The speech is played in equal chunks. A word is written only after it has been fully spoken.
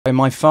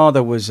My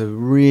father was a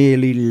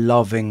really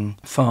loving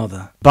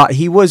father, but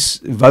he was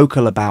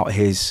vocal about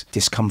his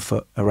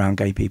discomfort around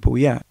gay people,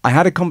 yeah. I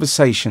had a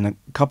conversation a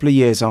couple of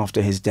years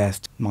after his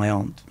death, my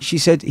aunt. She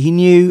said he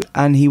knew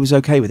and he was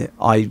okay with it.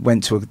 I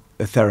went to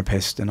a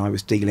therapist and I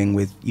was dealing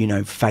with, you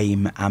know,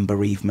 fame and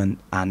bereavement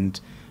and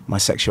my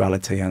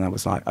sexuality, and I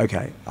was like,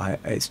 okay,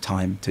 it's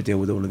time to deal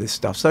with all of this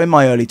stuff. So in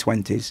my early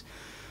 20s,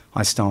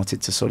 I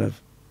started to sort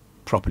of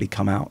properly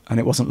come out,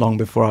 and it wasn't long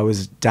before I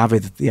was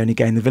David, the only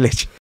gay in the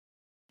village.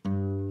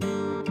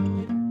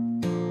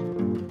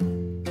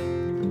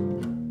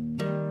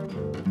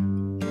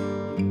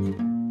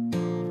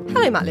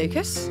 Hello, Matt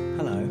Lucas.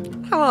 Hello.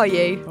 How are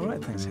you? All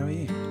right, thanks. How are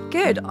you?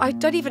 Good. I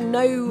don't even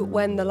know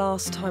when the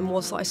last time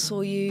was that I saw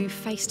you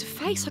face to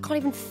face. I can't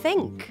even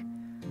think.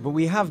 But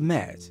we have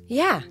met.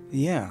 Yeah.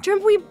 Yeah. Do you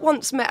remember we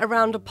once met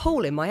around a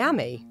pool in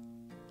Miami?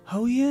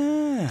 Oh,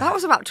 yeah. That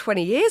was about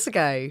 20 years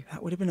ago.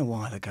 That would have been a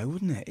while ago,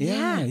 wouldn't it?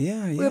 Yeah.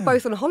 Yeah. We were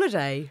both on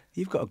holiday.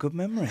 You've got a good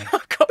memory.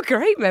 I've got a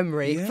great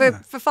memory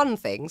Yeah. for fun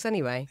things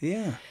anyway.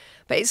 Yeah.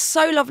 But it's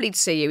so lovely to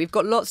see you. We've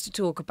got lots to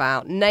talk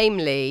about,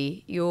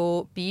 namely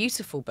your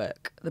beautiful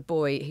book, The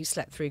Boy Who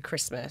Slept Through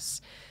Christmas,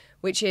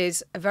 which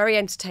is a very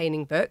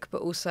entertaining book,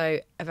 but also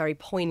a very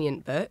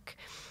poignant book,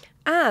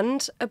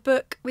 and a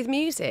book with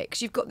music.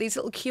 'Cause you've got these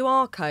little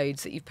QR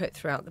codes that you've put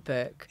throughout the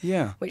book,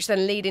 Yeah. which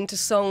then lead into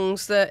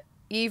songs that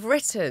you've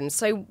written.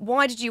 So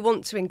why did you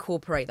want to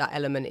incorporate that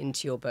element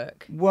into your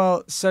book?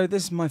 Well, so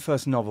this is my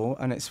first novel,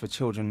 and it's for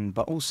children,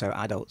 but also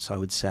adults, I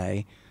would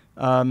say.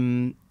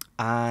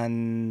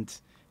 And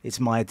it's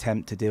my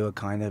attempt to do a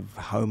kind of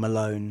Home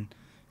Alone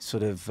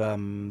sort of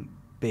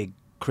big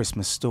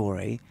Christmas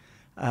story.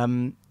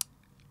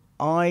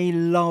 I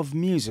love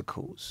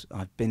musicals.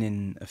 I've been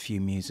in a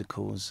few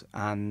musicals,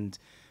 and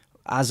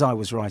as I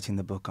was writing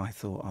the book, I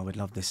thought I would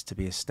love this to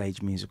be a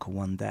stage musical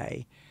one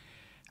day.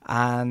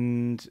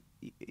 And,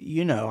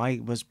 you know, I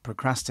was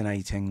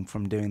procrastinating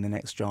from doing the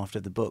next draft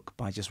of the book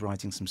by just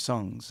writing some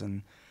songs.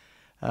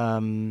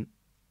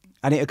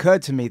 And it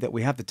occurred to me that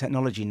we have the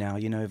technology now.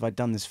 You know, if I'd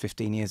done this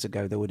 15 years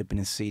ago, there would have been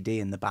a CD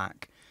in the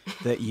back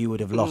that you would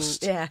have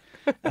lost. Yeah.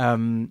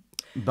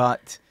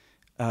 But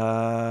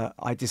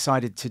I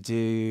decided to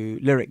do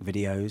lyric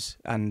videos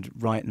and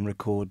write and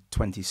record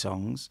 20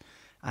 songs.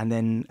 And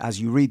then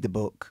as you read the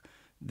book,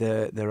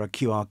 there are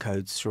QR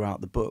codes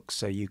throughout the book,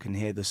 so you can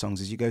hear the songs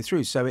as you go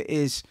through. So it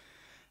is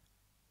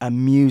a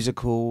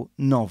musical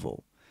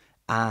novel.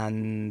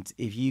 And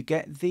if you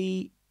get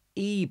the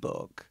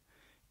ebook,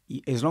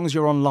 as long as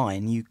you're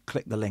online, you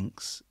click the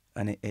links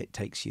and it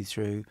takes you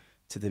through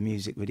to the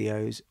music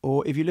videos.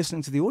 Or if you're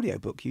listening to the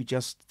audiobook,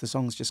 the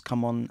songs just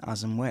come on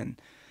as and when.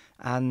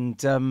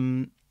 And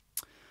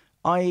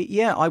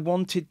I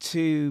wanted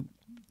to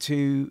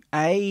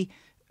try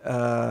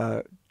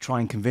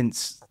and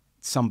convince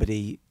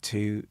somebody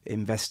to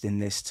invest in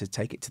this, to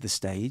take it to the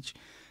stage,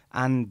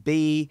 and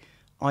B,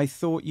 I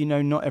thought, you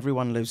know, not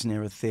everyone lives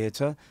near a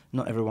theatre,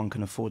 not everyone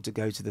can afford to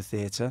go to the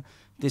theatre.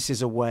 This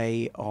is a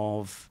way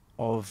of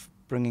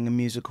bringing a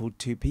musical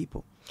to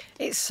people.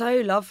 It's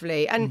so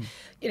lovely. And,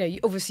 you know,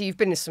 obviously you've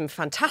been in some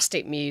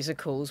fantastic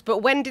musicals, but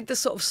when did the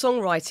sort of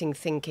songwriting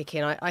thing kick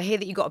in? I hear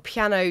that you got a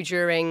piano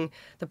during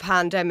the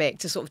pandemic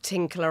to sort of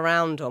tinkle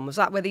around on. Was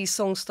that where these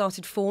songs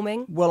started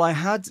forming? Well, I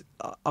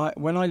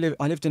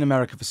lived in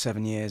America for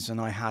 7 years, and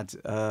I had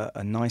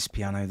a nice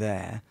piano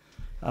there.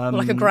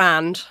 Like a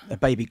grand? A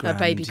baby grand. A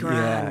baby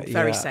grand. Yeah,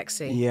 Very yeah,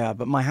 sexy. Yeah,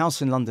 but my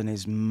house in London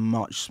is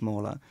much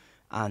smaller.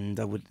 And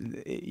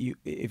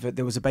if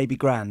there was a baby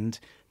grand,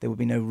 there would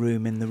be no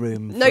room in the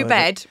room. No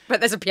bed,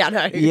 but there's a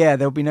piano. Yeah,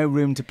 there would be no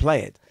room to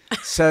play it.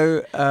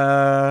 So,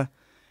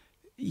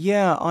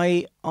 yeah,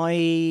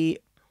 I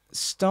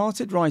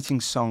started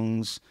writing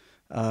songs.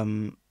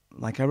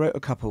 Like I wrote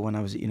a couple when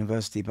I was at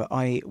university, but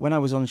when I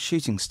was on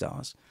Shooting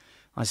Stars,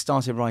 I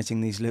started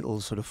writing these little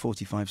sort of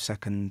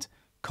 45-second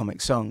comic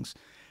songs.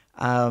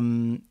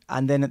 And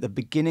then at the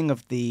beginning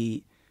of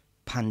the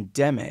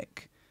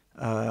pandemic,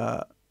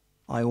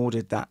 I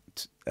ordered that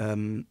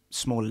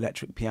small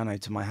electric piano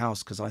to my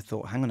house because I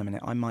thought, hang on a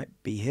minute, I might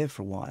be here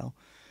for a while.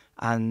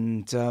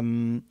 And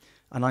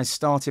I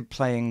started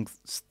playing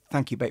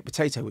Thank You Baked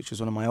Potato, which was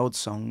one of my old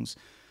songs.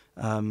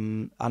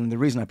 And the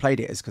reason I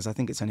played it is because I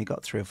think it's only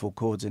got 3 or 4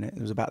 chords in it.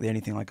 It was about the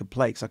only thing I could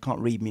play because I can't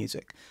read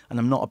music. And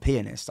I'm not a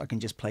pianist. I can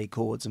just play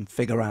chords and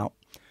figure out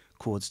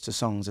chords to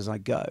songs as I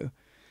go.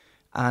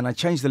 And I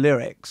changed the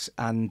lyrics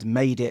and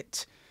made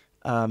it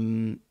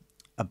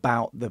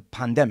about the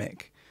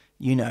pandemic.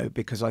 You know,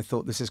 because I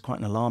thought this is quite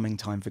an alarming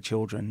time for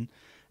children.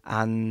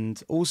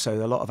 And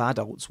also a lot of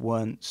adults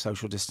weren't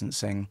social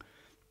distancing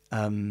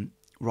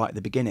right at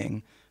the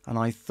beginning. And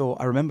I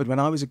remembered when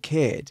I was a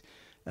kid,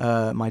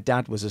 my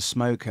dad was a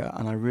smoker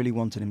and I really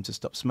wanted him to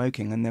stop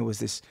smoking. And there was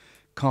this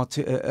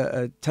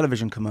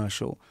television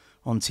commercial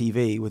on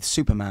TV with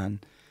Superman,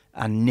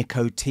 and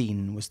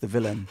nicotine was the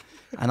villain.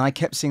 And I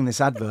kept seeing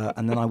this advert,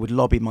 and then I would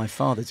lobby my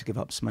father to give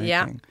up smoking.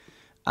 Yeah.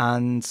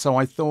 And so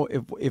I thought,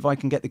 if I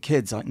can get the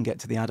kids, I can get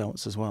to the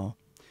adults as well.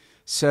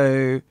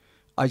 So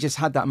I just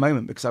had that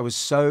moment because I was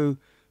so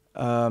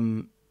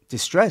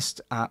distressed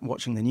at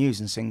watching the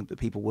news and seeing that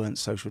people weren't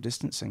social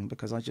distancing,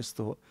 because I just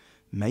thought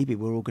maybe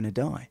we're all going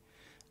to die.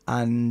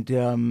 And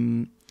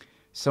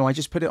so I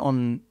just put it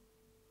on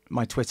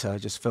my Twitter,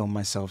 just filmed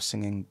myself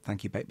singing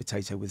Thank You Baked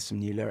Potato with some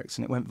new lyrics,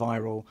 and it went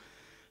viral.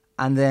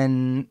 And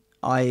then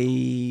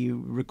I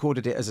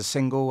recorded it as a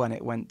single, and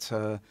it went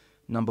to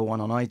 #1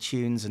 on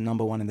iTunes and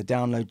 #1 in the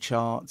download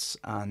charts.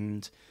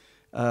 And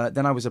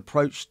then I was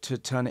approached to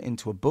turn it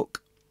into a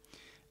book,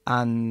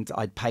 and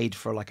I'd paid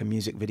for like a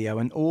music video,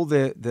 and all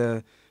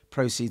the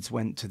proceeds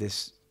went to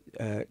this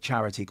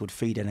charity called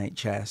Feed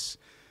NHS,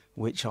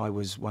 which I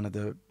was one of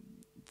the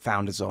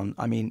founders of.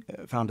 I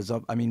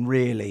mean,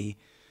 really,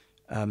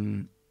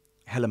 Helen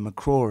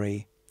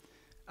McCrory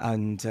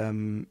and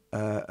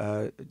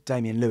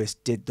Damien Lewis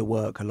did the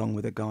work along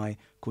with a guy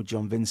called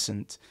John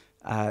Vincent.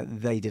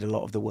 They did a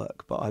lot of the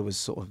work, but I was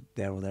sort of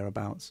there or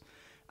thereabouts.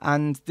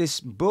 And this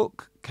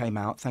book came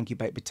out, Thank You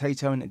Baked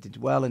Potato, and it did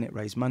well, and it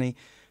raised money.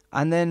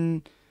 And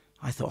then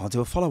I thought I'll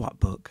do a follow-up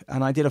book,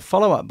 and I did a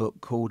follow-up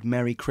book called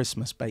Merry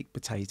Christmas Baked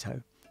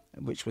Potato,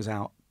 which was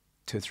out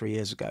 2 or 3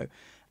 years ago.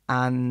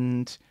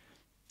 And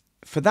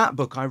for that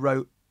book, I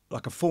wrote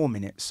like a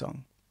 4-minute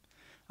song.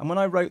 And when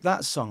I wrote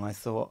that song, I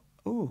thought,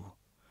 ooh,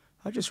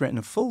 I've just written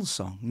a full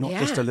song, not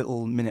just a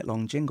little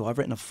minute-long jingle. I've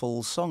written a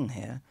full song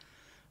here.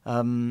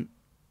 And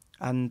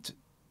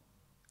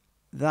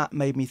that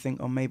made me think,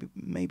 oh,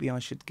 maybe I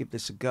should give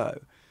this a go.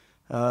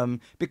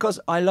 Because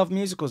I love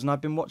musicals, and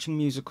I've been watching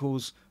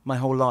musicals my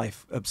whole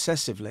life,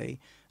 obsessively,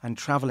 and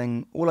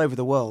travelling all over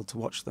the world to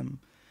watch them.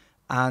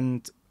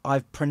 And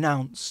I've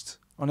pronounced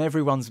on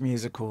everyone's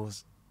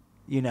musicals,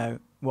 you know,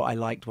 what I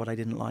liked, what I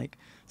didn't like.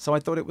 So I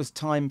thought it was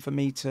time for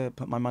me to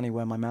put my money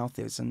where my mouth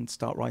is and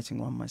start writing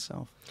one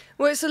myself.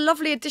 Well, it's a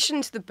lovely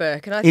addition to the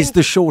book. And I Is think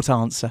the short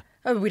answer.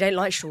 Oh, we don't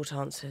like short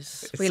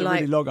answers. It's a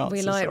really long answer.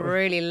 We like sorry.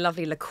 really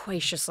lovely,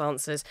 loquacious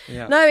answers.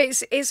 Yeah. No,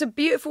 it's a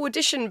beautiful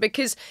addition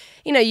because,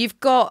 you know, you've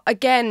got,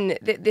 again,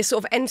 this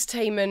sort of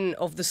entertainment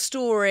of the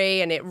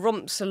story, and it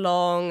romps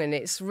along, and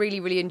it's really,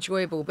 really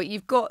enjoyable. But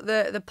you've got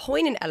the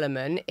poignant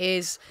element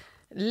is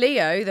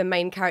Leo, the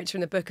main character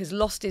in the book, has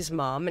lost his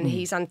mum, and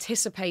he's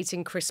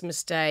anticipating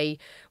Christmas Day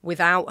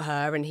without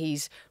her, and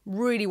he's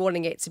really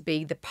wanting it to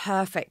be the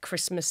perfect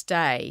Christmas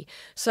day.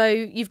 So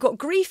you've got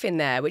grief in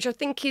there, which I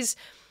think is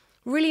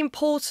really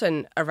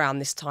important around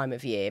this time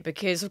of year,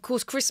 because of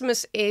course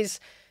Christmas it's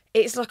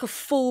like a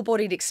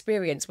full-bodied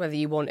experience whether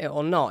you want it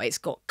or not. It's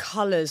got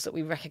colours that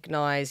we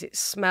recognise, it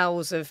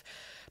smells of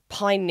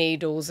pine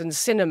needles and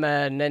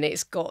cinnamon, and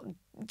it's got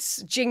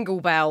jingle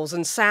bells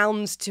and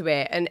sounds to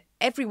it, and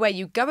everywhere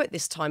you go at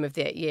this time of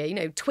the year, you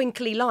know,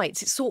 twinkly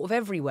lights, it's sort of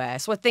everywhere.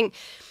 So I think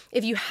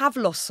if you have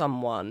lost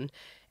someone,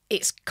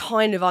 it's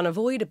kind of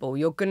unavoidable.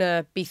 You're going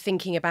to be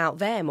thinking about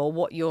them or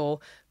what your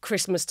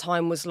Christmas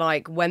time was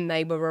like when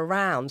they were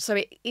around. So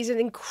it is an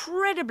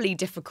incredibly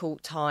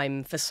difficult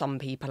time for some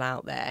people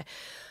out there.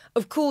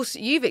 Of course,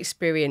 you've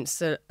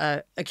experienced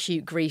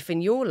acute grief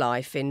in your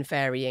life in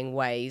varying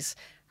ways.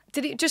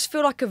 Did it just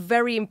feel like a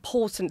very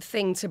important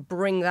thing to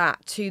bring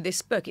that to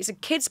this book? It's a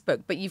kid's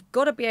book, but you've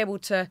got to be able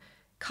to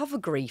cover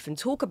grief and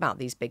talk about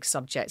these big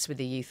subjects with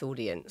a youth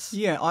audience.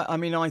 Yeah, I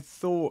mean, I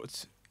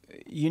thought,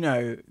 you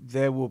know,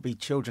 there will be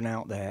children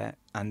out there,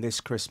 and this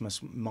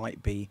Christmas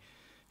might be,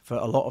 for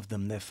a lot of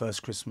them, their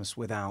first Christmas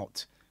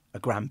without a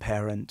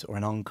grandparent or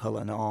an uncle,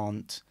 an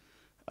aunt,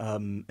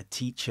 a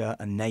teacher,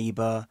 a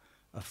neighbour,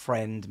 a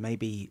friend,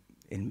 maybe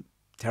in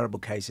terrible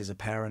cases, a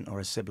parent or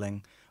a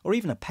sibling, or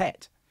even a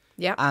pet.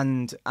 Yeah.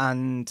 And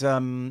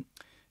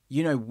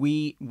you know,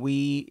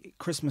 we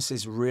Christmas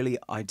is really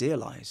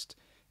idealized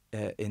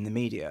in the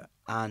media,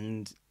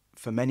 and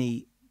for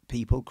many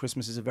people,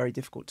 Christmas is a very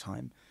difficult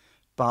time.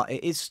 But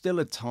it is still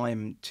a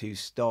time to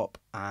stop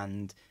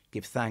and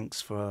give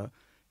thanks for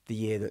the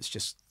year that's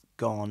just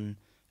gone,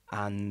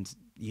 and,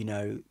 you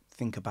know,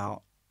 think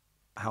about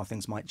how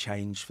things might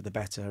change for the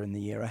better in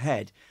the year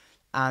ahead.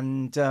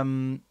 And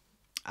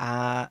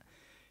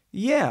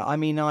yeah, I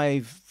mean,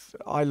 I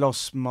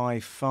lost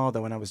my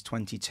father when I was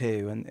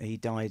 22, and he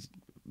died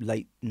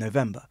late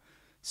November.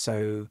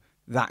 So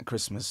that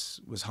Christmas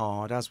was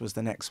hard, as was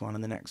the next one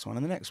and the next one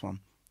and the next one.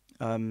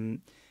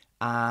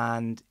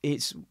 And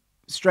it's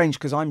strange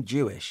because I'm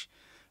Jewish,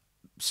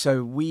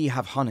 so we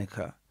have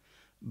Hanukkah,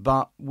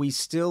 but we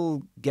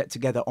still get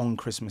together on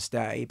Christmas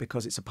Day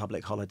because it's a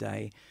public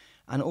holiday,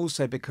 and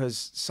also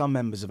because some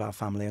members of our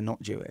family are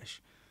not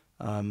Jewish.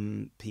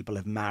 People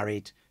have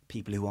married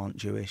people who aren't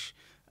Jewish,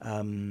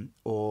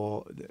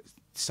 or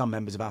some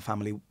members of our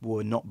family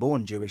were not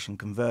born Jewish and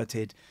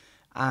converted.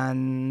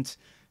 And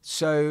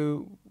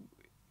so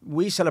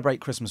we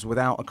celebrate Christmas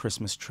without a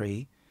Christmas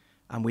tree,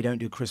 and we don't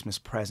do Christmas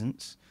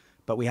presents,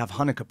 but we have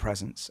Hanukkah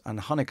presents. And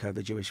Hanukkah,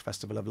 the Jewish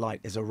festival of light,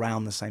 is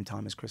around the same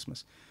time as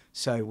Christmas.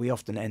 So we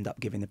often end up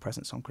giving the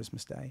presents on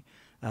Christmas Day.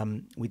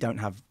 We don't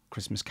have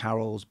Christmas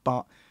carols,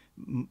 but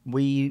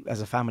we,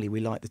 as a family,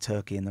 we like the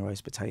turkey and the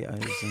roast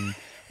potatoes and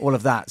all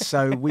of that.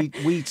 So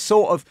we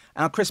sort of,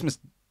 our Christmas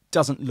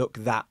doesn't look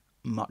that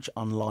much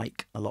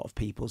unlike a lot of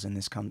people's in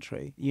this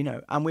country, you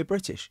know, and we're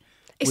British.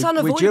 It's we're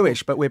unavoidable.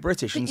 Jewish, but we're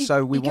British, and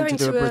so we you want go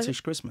to do into a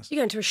British Christmas. You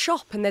go into a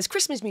shop and there's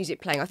Christmas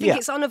music playing. I think Yeah.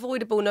 it's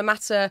unavoidable, no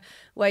matter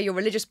where your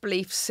religious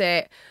beliefs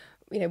sit,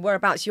 you know,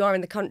 whereabouts you are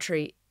in the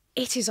country.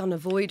 It is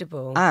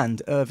unavoidable.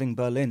 And Irving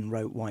Berlin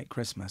wrote White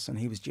Christmas, and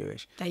he was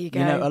Jewish. There you go.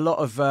 You know, a lot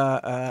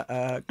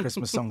of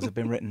Christmas songs have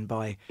been written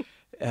by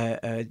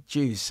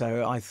Jews,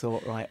 so I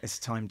thought, right, it's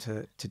time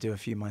to do a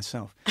few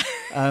myself.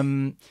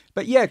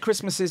 But yeah,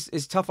 Christmas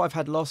is tough. I've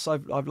had loss.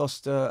 I've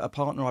lost a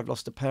partner. I've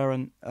lost a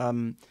parent.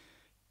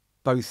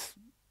 Both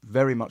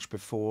very much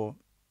before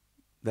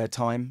their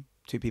time.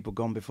 Two people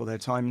gone before their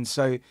time, and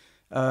so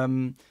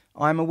I'm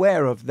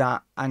aware of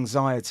that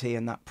anxiety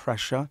and that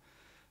pressure.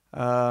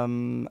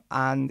 And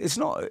it's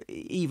not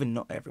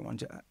everyone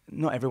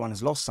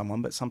has lost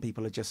someone, but some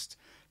people are just,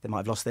 they might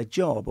have lost their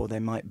job, or they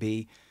might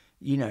be,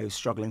 you know,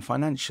 struggling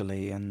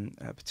financially, and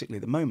particularly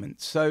at the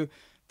moment. So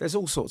there's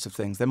all sorts of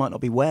things. They might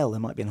not be well, they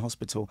might be in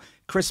hospital.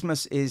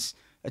 Christmas is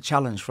a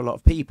challenge for a lot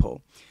of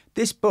people.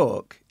 This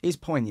book is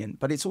poignant,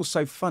 but it's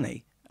also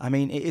funny. I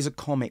mean, it is a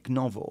comic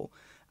novel,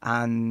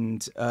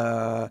 and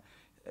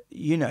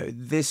you know,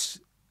 this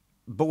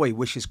boy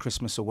wishes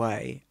Christmas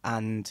away,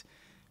 and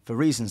for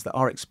reasons that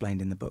are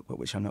explained in the book, but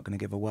which I'm not going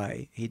to give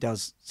away, he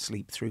does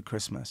sleep through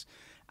Christmas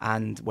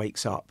and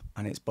wakes up,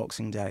 and it's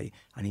Boxing Day,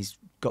 and he's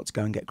got to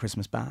go and get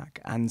Christmas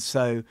back. And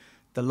so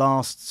the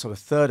last sort of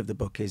third of the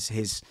book is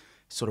his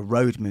sort of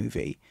road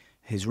movie,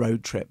 his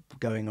road trip,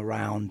 going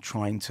around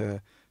trying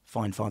to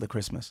find Father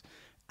Christmas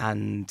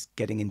and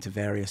getting into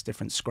various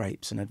different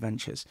scrapes and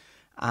adventures.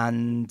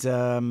 And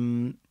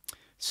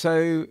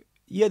so,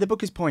 yeah, the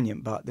book is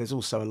poignant, but there's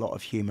also a lot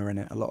of humour in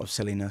it, a lot of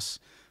silliness,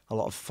 a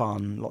lot of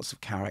fun, lots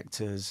of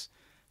characters.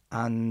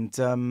 And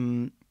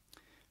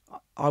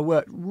I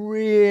worked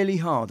really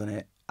hard on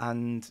it,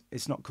 and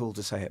it's not cool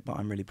to say it, but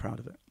I'm really proud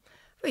of it.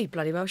 Well, you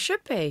bloody well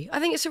should be. I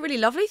think it's a really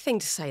lovely thing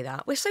to say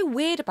that. We're so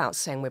weird about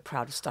saying we're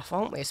proud of stuff,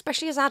 aren't we?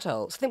 Especially as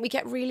adults. I think we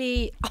get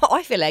really...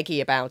 I feel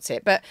eggy about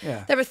it, but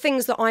Yeah. there are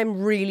things that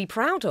I'm really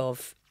proud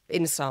of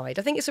inside.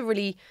 I think it's a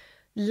really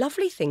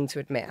lovely thing to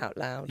admit out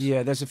loud.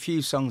 Yeah, there's a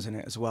few songs in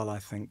it as well, I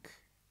think.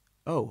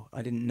 Oh,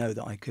 I didn't know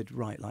that I could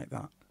write like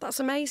that. That's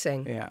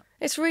amazing. Yeah.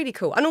 It's really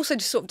cool. And also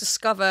to sort of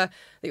discover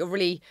that you're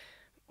really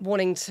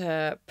wanting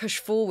to push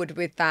forward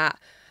with that...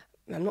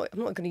 I'm not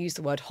going to use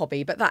the word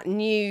hobby, but that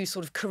new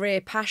sort of career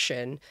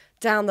passion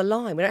down the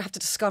line. We don't have to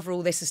discover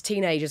all this as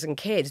teenagers and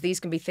kids. These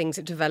can be things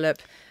that develop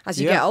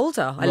as you get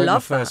older. I love my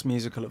that. first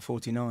musical at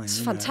 49. It's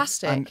you know.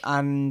 fantastic.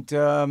 And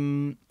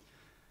you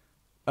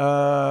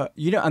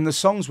know, and the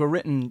songs were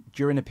written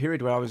during a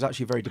period where I was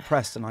actually very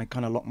depressed, and I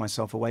kind of locked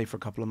myself away for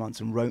a couple of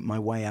months and wrote my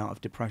way out of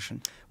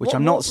depression. Which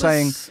I'm not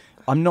saying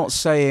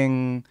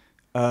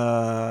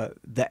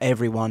that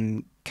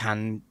everyone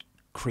can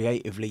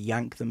creatively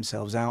yank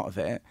themselves out of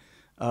it.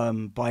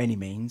 By any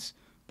means,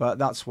 but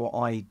that's what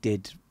I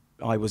did.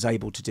 I was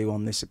able to do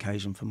on this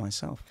occasion for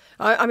myself.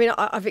 I mean,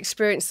 I've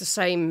experienced the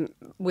same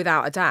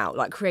without a doubt.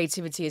 Like,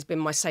 creativity has been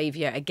my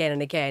saviour again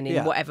and again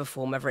in whatever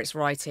form, whether it's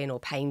writing or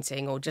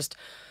painting or just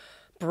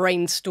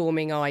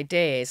brainstorming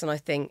ideas. And I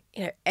think,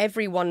 you know,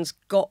 everyone's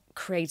got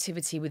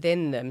creativity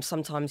within them.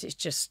 Sometimes it's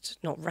just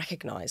not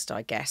recognised,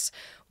 I guess.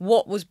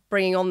 What was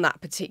bringing on that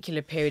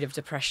particular period of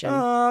depression?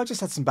 I just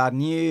had some bad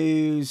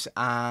news,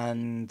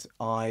 and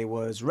I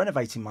was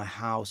renovating my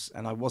house,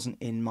 and I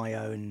wasn't in my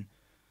own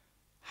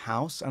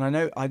house. And I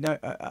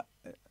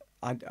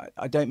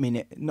don't mean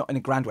it not in a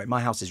grand way.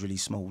 My house is really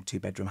small,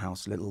 2-bedroom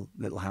house, little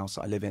house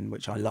that I live in,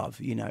 which I love.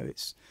 You know,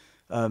 it's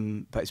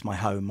but it's my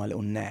home, my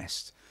little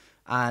nest.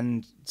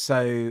 And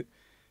so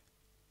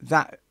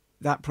that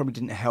probably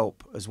didn't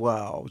help as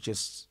well.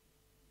 Just,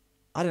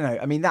 I don't know.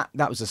 I mean, that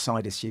was a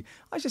side issue.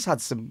 I just had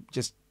some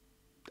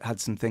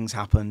things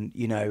happen,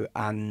 you know,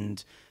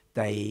 and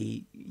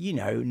they, you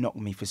know, knocked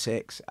me for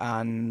 6.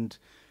 And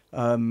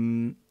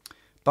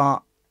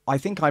but I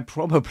think I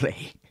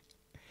probably,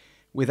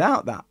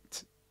 without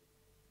that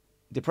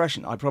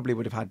depression, I probably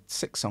would have had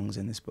 6 songs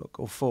in this book,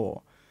 or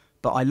 4.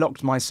 But I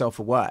locked myself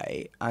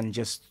away and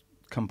just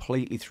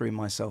completely threw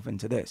myself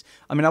into this.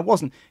 I mean,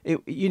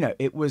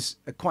 it was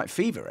quite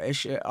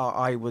feverish.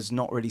 I was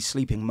not really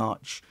sleeping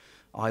much.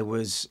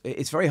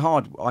 It's very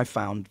hard, I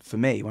found, for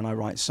me, when I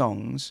write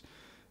songs.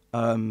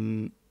 I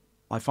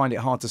find it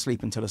hard to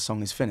sleep until a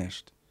song is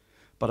finished.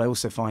 But I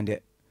also find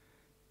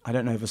I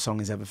don't know if a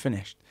song is ever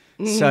finished.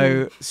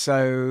 So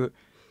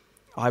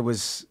I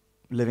was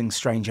living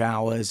strange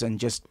hours and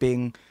just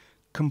being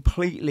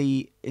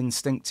completely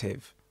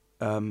instinctive,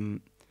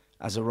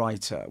 as a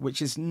writer, which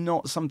is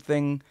not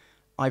something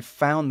I've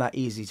found that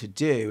easy to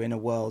do in a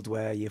world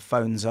where your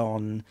phone's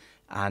on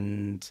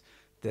and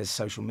there's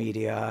social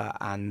media,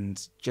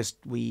 and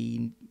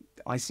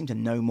I seem to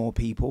know more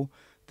people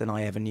than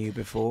I ever knew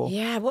before.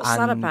 Yeah, what's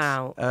that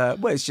about?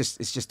 Well, it's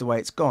just the way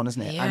it's gone,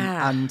 isn't it?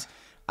 Yeah.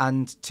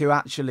 And to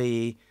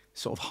actually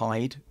sort of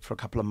hide for a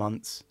couple of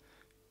months,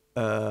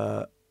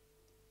 and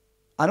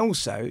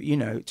also, you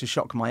know, to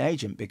shock my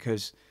agent,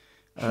 because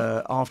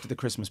after the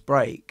Christmas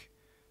break,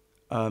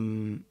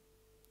 you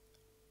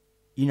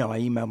I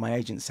emailed my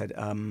agent, said,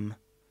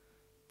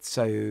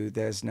 so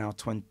there's now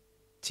 20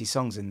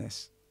 songs in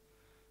this.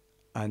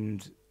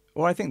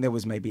 Or I think there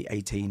was maybe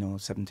 18 or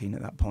 17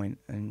 at that point.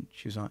 And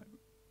she was like,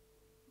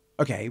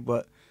 okay,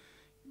 but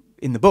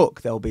in the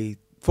book, there'll be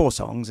 4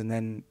 songs, and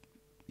then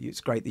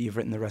it's great that you've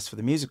written the rest for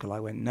the musical. I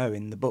went, no,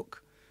 in the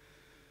book,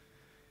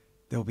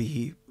 there'll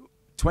be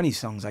 20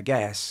 songs, I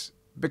guess,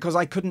 because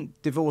I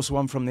couldn't divorce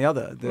one from the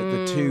other.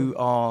 The two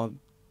are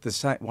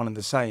one and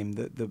the same,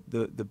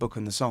 the book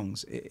and the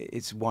songs.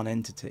 It's one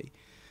entity.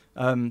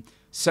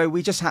 So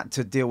we just had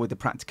to deal with the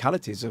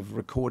practicalities of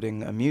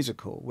recording a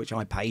musical, which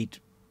I paid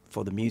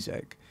for the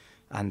music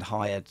and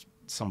hired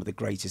some of the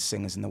greatest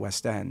singers in the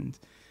West End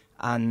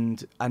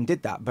and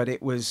did that. But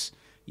it was,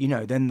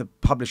 then the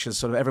publishers,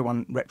 sort of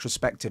everyone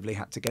retrospectively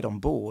had to get on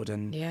board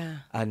and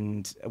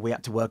we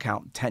had to work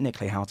out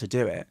technically how to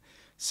do it.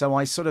 So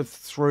I sort of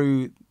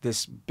threw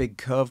this big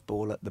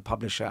curveball at the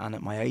publisher and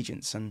at my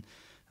agents, and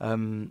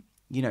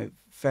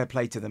fair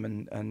play to them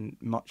and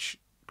much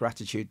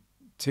gratitude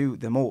to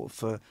them all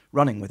for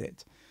running with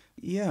it.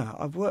 Yeah,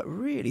 I've worked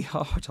really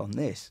hard on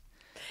this.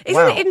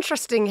 Isn't it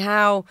interesting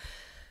how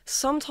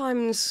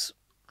sometimes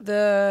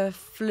the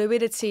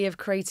fluidity of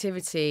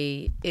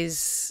creativity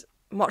is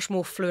much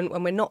more fluent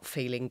when we're not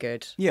feeling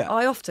good? Yeah.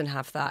 I often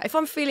have that. If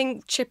I'm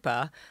feeling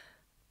chipper,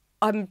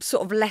 I'm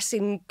sort of less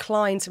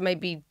inclined to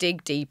maybe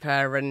dig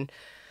deeper and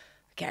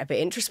get a bit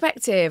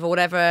introspective or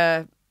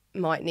whatever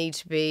might need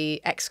to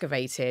be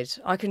excavated.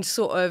 I can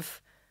sort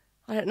of,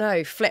 I don't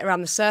know, flit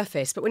around the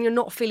surface. But when you're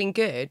not feeling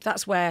good,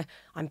 that's where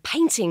I'm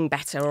painting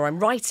better or I'm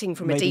writing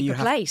from a deeper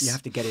place. You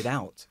have to get it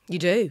out. You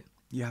do.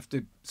 You have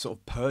to sort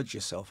of purge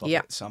yourself of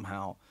it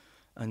somehow.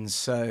 And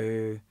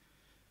so,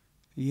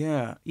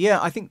 yeah,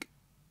 I think,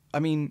 I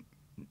mean,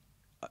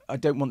 I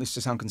don't want this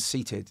to sound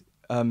conceited,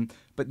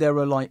 but there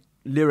are like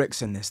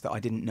lyrics in this that I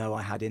didn't know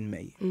I had in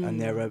me.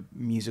 And there are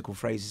musical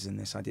phrases in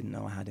this I didn't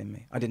know I had in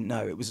me. I didn't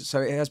know.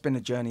 So it has been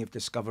a journey of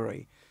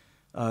discovery.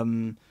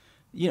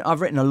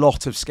 I've written a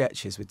lot of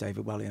sketches with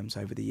David Williams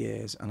over the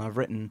years, and I've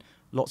written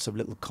lots of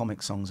little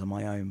comic songs on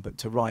my own. But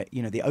to write,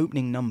 the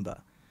opening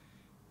number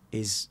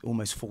is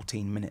almost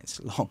 14 minutes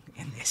long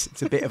in this.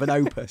 It's a bit of an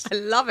opus. I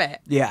love it.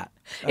 Yeah.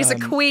 It's a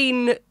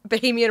Queen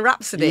Bohemian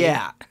Rhapsody.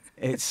 Yeah.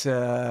 It's,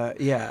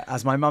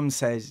 as my mum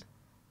says,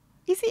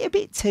 is it a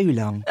bit too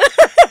long?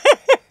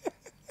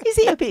 Is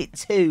it a bit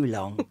too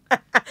long?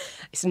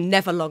 It's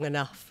never long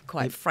enough,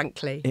 quite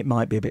frankly. It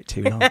might be a bit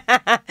too long.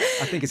 I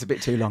think it's a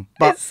bit too long.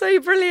 But it's so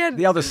brilliant.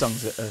 The other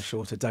songs that are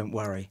shorter, don't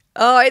worry.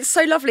 Oh, it's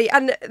so lovely.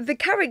 And the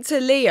character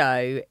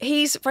Leo,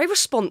 he's very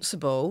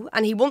responsible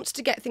and he wants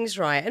to get things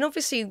right. And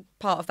obviously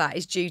part of that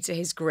is due to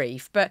his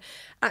grief. But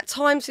at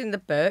times in the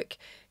book,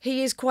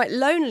 he is quite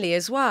lonely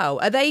as well.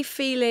 Are they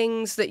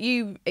feelings that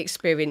you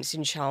experienced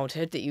in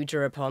childhood that you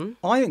drew upon?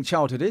 I think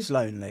childhood is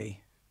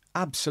lonely.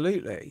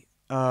 Absolutely.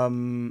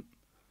 I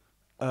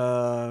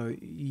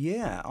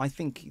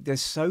think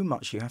there's so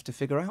much you have to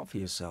figure out for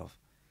yourself.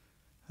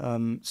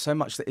 So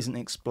much that isn't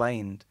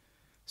explained,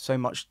 so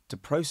much to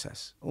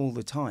process all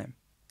the time.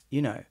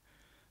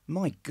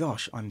 My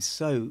gosh, I'm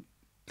so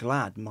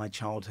glad my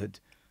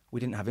childhood, we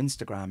didn't have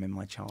Instagram in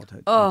my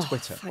childhood, and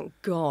Twitter. Thank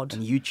God.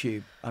 And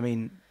YouTube. I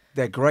mean,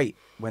 they're great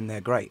when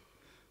they're great,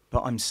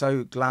 but I'm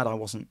so glad I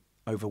wasn't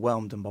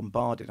overwhelmed and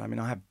bombarded. I mean,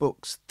 I have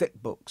books,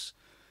 thick books,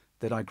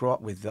 that I grew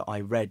up with that I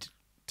read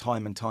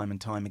time and time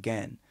and time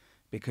again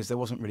because there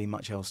wasn't really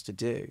much else to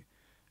do.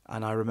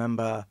 And I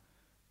remember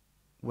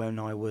when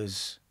I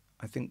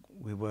think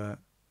we were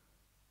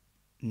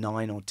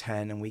 9 or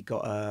 10 and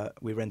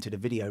we rented a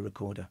video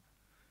recorder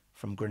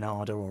from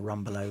Granada or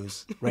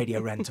Rumbelows,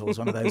 Radio Rentals,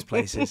 one of those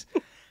places.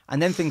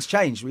 And then things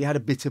changed. We had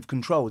a bit of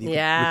control. You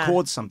could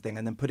record something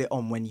and then put it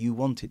on when you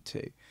wanted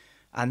to.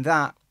 And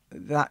that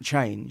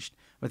changed.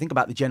 I think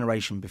about the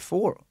generation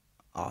before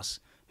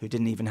us who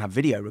didn't even have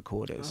video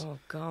recorders. Oh,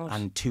 God.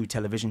 And 2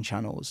 television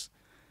channels.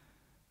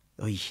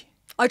 Oy.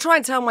 I try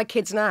and tell my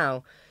kids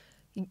now,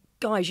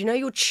 guys,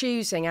 you're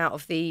choosing out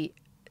of the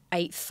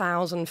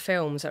 8,000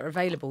 films that are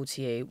available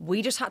to you.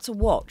 We just had to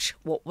watch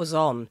what was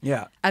on.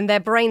 Yeah. And their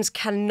brains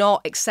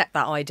cannot accept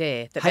that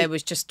idea that there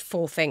was just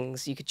 4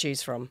 things you could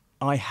choose from.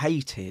 I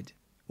hated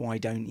Why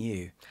Don't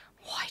You?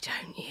 Why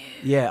Don't You?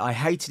 Yeah, I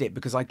hated it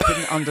because I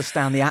couldn't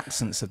understand the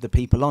accents of the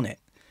people on it.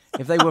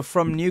 If they were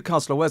from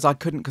Newcastle or Wales, I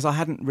couldn't, because I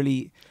hadn't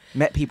really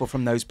met people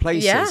from those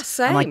places. Yeah,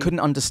 same. And I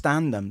couldn't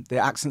understand them. The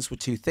accents were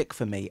too thick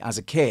for me as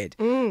a kid,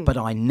 but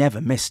I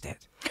never missed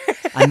it.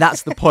 And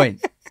that's the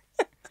point.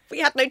 We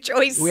had no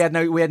choice. We had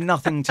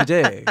nothing to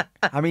do.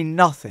 I mean,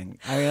 nothing.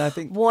 I mean, I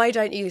think Why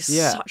Don't You is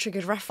such a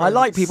good reference. I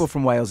like people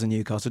from Wales and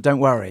Newcastle, don't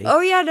worry. Oh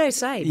yeah, no,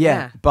 same.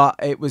 Yeah, but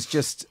it was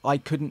just I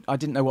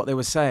didn't know what they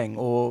were saying,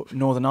 or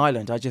Northern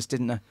Ireland. I just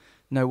didn't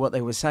know what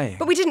they were saying.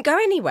 But we didn't go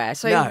anywhere,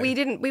 so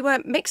we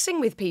weren't mixing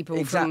with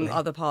people from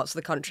other parts of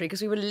the country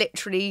because we were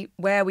literally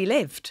where we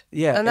lived.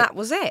 Yeah, and that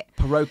was it.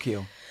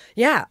 Parochial.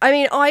 Yeah, I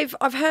mean,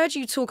 I've heard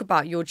you talk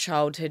about your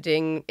childhood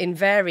in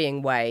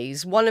varying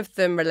ways, one of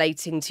them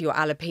relating to your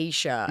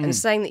alopecia and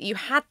saying that you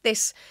had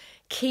this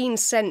keen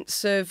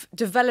sense of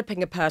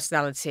developing a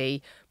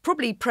personality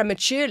probably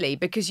prematurely,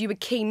 because you were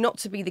keen not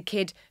to be the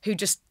kid who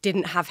just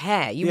didn't have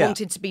hair. You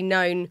wanted to be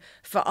known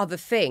for other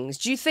things.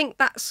 Do you think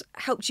that's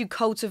helped you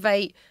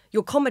cultivate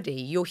your comedy,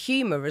 your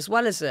humour, as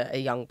well as a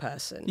young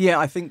person? Yeah,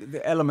 I think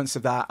the elements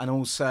of that, and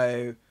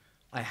also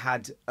I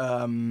had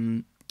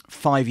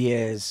 5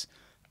 years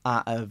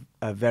at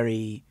a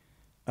very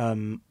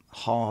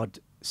hard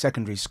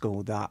secondary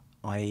school that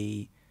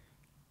I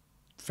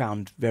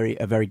found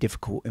a very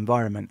difficult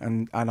environment,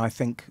 and I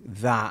think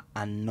that,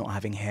 and not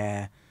having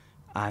hair,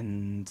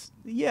 and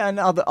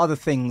other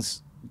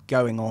things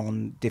going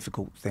on,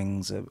 difficult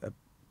things.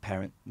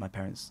 My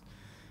parents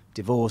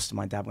divorced.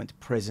 My dad went to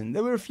prison.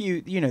 There were a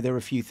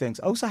few things.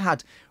 I also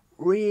had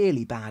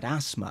really bad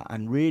asthma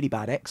and really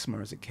bad eczema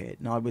as a kid,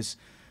 and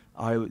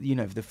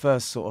for the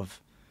first sort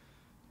of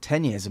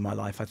 10 years of my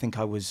life, I think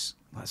I was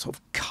sort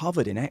of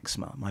covered in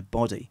eczema, my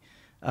body,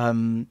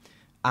 and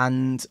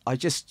I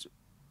just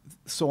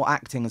saw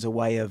acting as a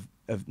way of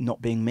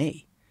not being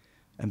me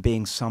and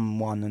being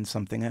someone and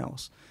something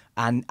else.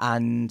 And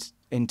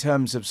in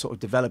terms of sort of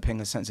developing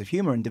a sense of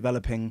humour and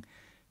developing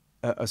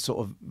a sort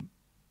of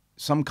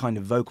some kind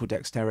of vocal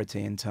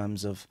dexterity in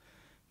terms of,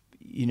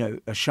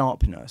 a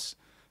sharpness,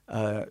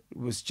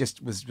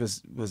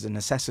 was a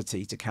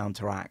necessity to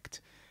counteract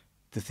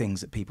the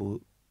things that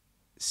people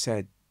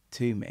said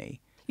to me.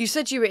 You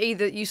said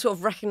you sort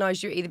of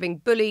recognised you were either being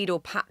bullied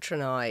or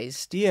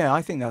patronised. Yeah,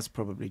 I think that's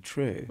probably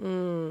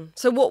true.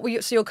 So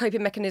your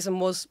coping mechanism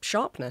was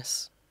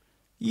sharpness?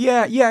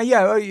 Yeah,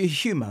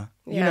 humour.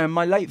 Yeah.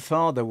 My late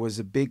father was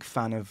a big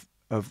fan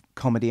of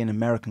comedy and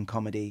American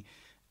comedy,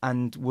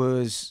 and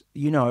was,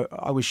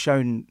 I was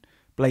shown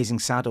Blazing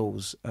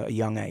Saddles at a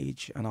young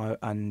age,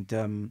 and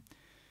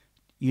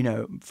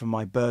for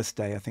my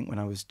birthday, I think when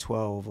I was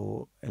 12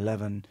 or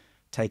 11,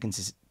 taken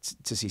to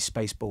see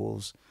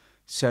Spaceballs.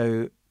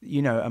 So,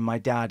 and my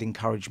dad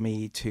encouraged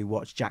me to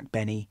watch Jack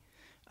Benny,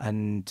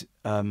 and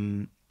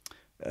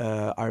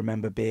I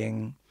remember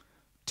being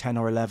 10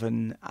 or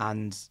 11,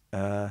 and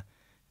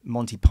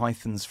Monty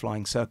Python's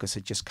Flying Circus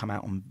had just come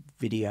out on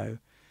video,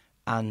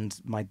 and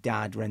my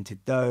dad rented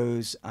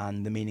those,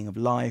 and The Meaning of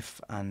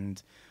Life,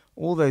 and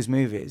all those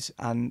movies,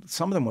 and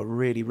some of them were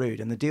really rude.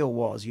 And the deal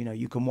was,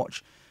 you can't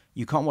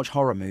watch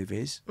horror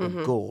movies or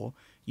gore.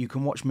 You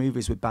can watch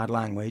movies with bad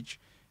language,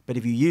 but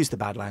if you use the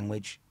bad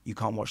language, you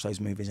can't watch those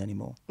movies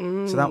anymore.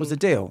 So that was the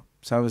deal.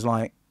 So I was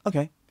like,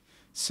 okay.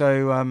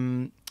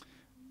 So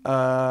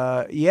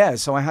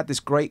so I had this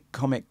great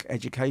comic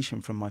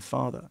education from my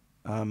father,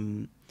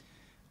 and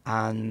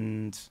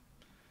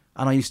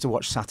I used to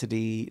watch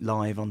Saturday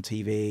Live on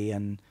TV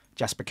and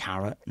Jasper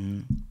Carrot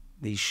and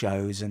these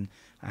shows, and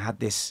I had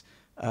this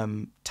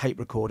tape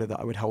recorder that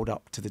I would hold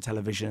up to the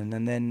television,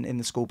 and then in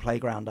the school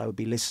playground I would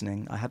be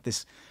listening. I had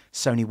this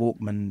Sony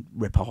Walkman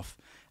rip-off,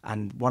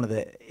 and one of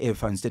the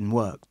earphones didn't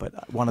work,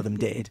 but one of them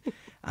did,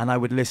 and I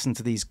would listen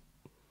to these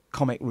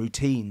comic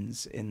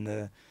routines in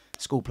the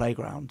school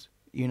playground,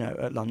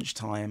 at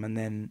lunchtime. And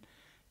then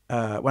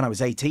when I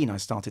was 18, I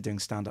started doing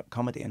stand-up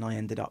comedy, and I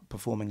ended up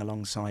performing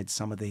alongside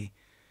some of the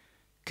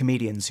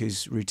comedians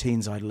whose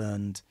routines I'd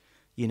learned,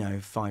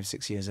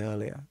 5-6 years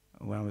earlier,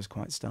 when I was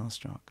quite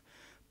starstruck.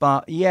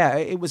 But yeah,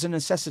 it was a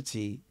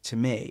necessity to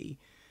me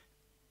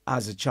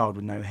as a child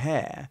with no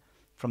hair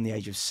from the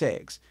age of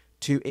 6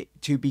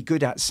 to be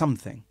good at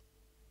something.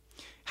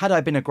 Had I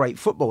been a great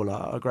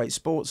footballer, a great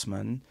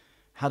sportsman,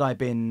 had I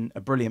been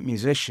a brilliant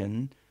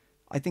musician,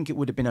 I think it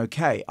would have been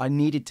okay. I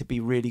needed to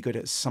be really good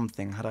at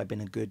something had I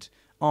been a good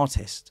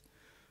artist.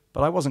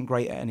 But I wasn't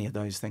great at any of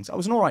those things. I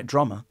was an all right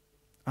drummer.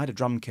 I had a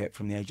drum kit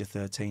from the age of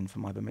 13 for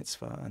my bar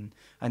mitzvah, and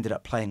I ended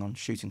up playing on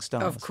Shooting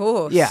Stars. Of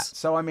course. Yeah.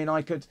 So, I mean,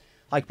 I could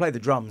play the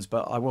drums,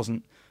 but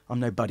I'm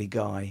no Buddy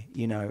Guy,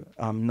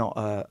 I'm not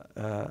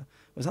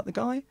was that the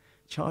guy?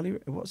 Charlie,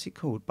 what's he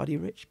called? Buddy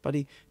Rich?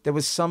 There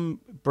was some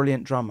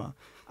brilliant drummer,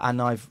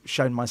 and I've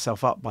shown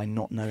myself up by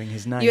not knowing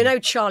his name. You know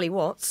Charlie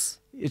Watts?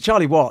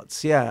 Charlie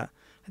Watts, yeah.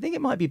 I think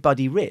it might be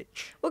Buddy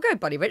Rich. We'll go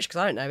Buddy Rich,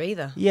 because I don't know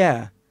either.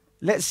 Yeah.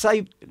 Let's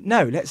say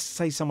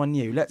someone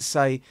new. Let's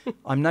say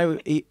I'm no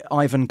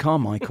Ivan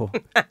Carmichael.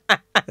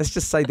 Let's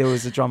just say there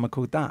was a drummer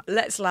called that.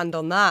 Let's land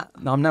on that.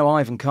 I'm no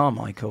Ivan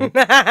Carmichael.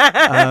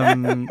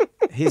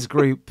 His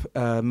group,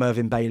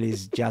 Mervyn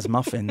Bailey's Jazz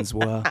Muffins,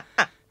 were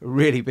a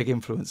really big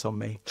influence on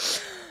me.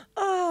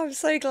 Oh, I'm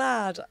so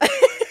glad.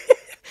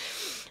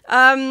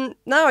 No,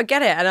 I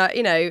get it.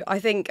 And, I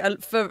think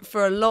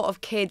for a lot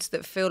of kids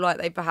that feel like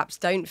they perhaps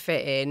don't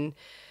fit in,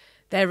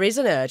 there is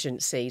an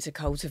urgency to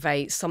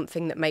cultivate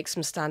something that makes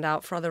them stand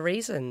out for other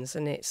reasons.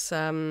 And it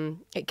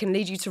can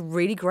lead you to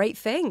really great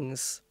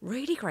things.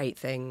 Really great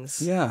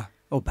things. Yeah.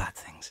 Or bad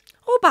things.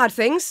 Or bad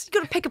things. You've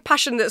got to pick a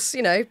passion that's,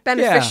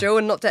 beneficial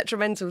and not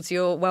detrimental to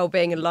your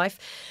well-being in life.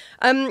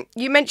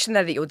 You mentioned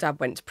there that your dad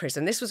went to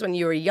prison. This was when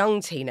you were a young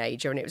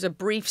teenager, and it was a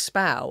brief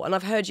spell. And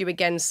I've heard you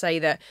again say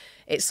that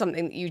it's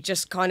something that you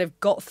just kind of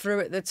got through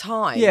at the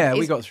time. Yeah,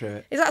 we got through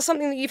it. Is that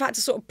something that you've had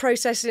to sort of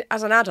process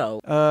as an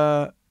adult?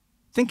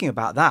 Thinking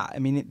about that, I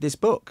mean, this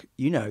book,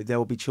 there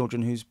will be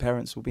children whose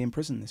parents will be in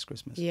prison this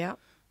Christmas. Yeah.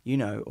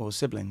 Or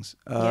siblings.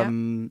 Yeah.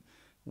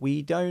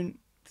 We don't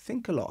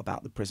think a lot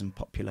about the prison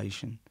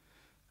population.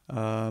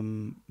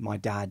 My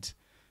dad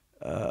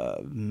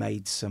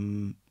made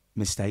some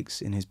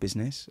mistakes in his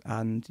business,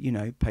 and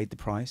paid the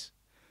price.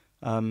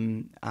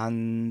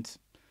 And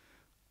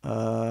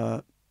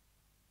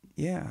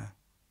yeah,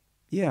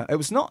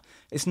 it's not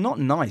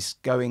nice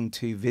going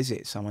to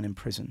visit someone in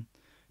prison.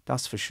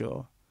 That's for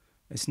sure.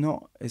 It's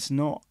not.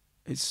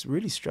 It's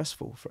really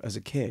stressful as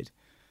a kid.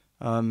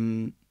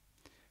 And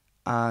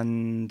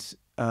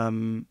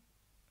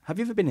have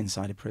you ever been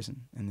inside a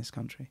prison in this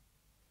country?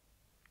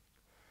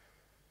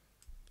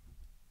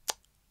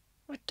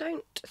 I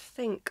don't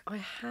think I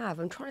have.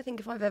 I'm trying to think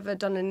if I've ever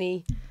done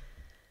any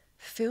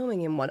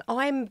filming in one.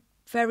 I'm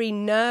very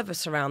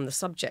nervous around the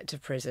subject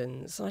of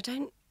prisons. I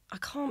can't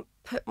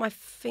put my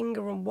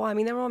finger on why. I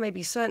mean, there are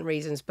maybe certain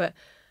reasons, but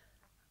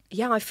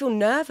yeah, I feel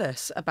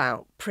nervous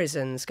about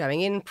prisons,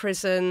 going in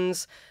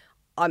prisons.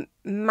 I'm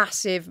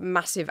massive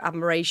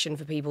admiration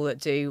for people that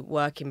do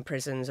work in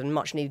prisons, and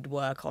much needed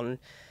work on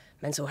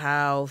mental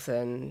health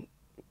and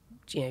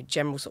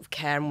general sort of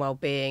care and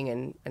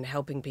well-being and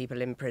helping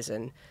people in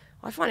prison.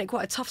 I find it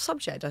quite a tough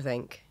subject, I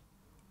think.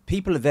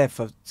 People are there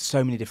for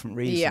so many different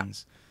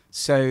reasons. Yeah.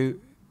 So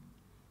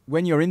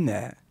when you're in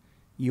there,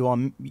 you are,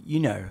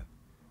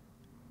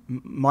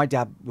 my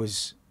dad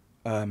was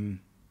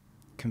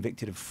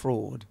convicted of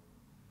fraud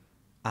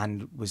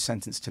and was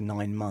sentenced to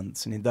 9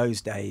 months. And in those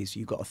days,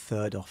 you got a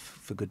third off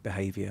for good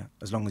behaviour,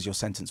 as long as your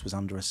sentence was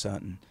under a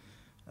certain,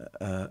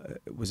 I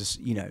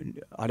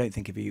don't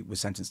think if he was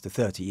sentenced to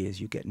 30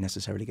 years, you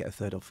necessarily get a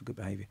third off for good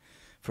behaviour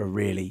for a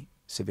really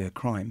severe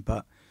crime.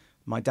 But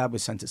my dad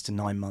was sentenced to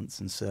 9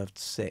 months and served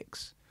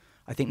 6.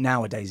 I think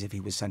nowadays, if he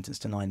was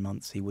sentenced to 9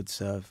 months, he would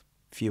serve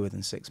fewer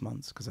than 6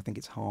 months, because I think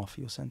it's half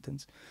your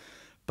sentence.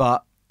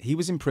 But he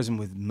was in prison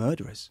with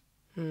murderers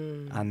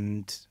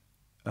and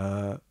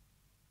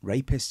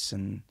rapists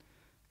and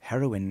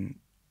heroin,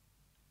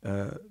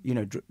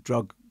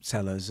 drug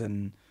sellers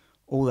and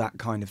all that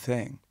kind of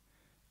thing.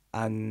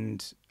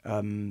 And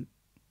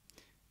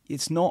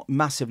it's not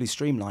massively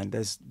streamlined.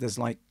 There's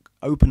like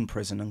open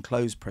prison and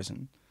closed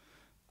prison.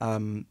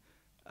 And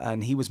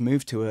he was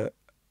moved to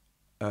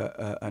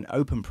an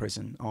open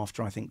prison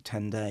after, I think,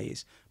 10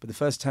 days. But the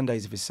first 10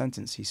 days of his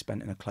sentence, he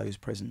spent in a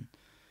closed prison,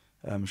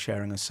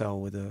 sharing a cell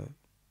with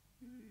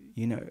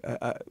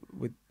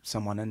with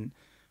someone. And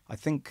I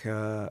think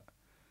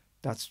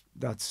that's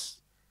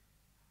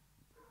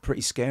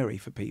pretty scary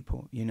for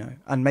people,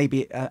 And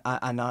maybe,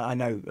 and I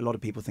know a lot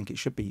of people think it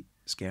should be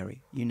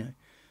scary,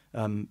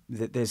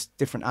 There's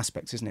different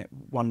aspects, isn't it?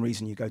 One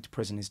reason you go to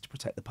prison is to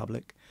protect the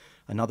public.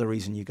 Another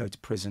reason you go to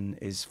prison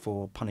is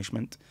for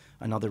punishment.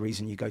 Another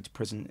reason you go to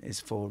prison is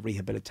for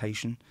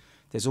rehabilitation.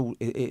 There's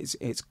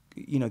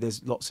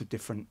there's lots of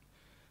different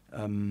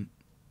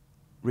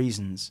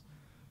reasons.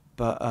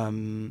 But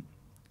I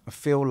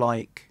feel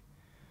like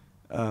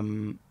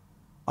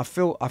I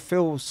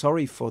feel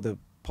sorry for the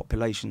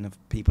population of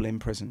people in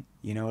prison.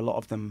 A lot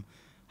of them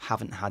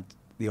haven't had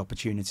the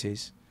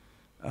opportunities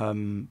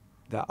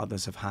that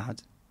others have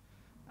had,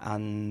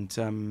 and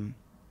I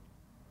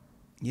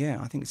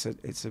think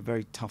it's a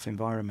very tough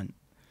environment.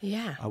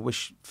 Yeah, I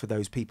wish for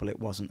those people it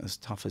wasn't as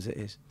tough as it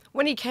is.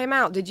 When he came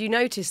out, did you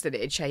notice that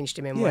it had changed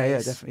him in ways? Yeah,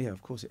 definitely. Yeah,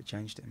 of course it had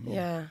changed him.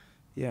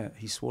 Yeah,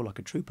 he swore like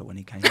a trooper when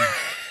he came out.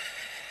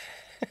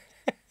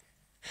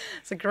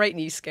 It's a great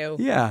new skill.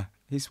 Yeah,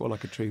 he swore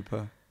like a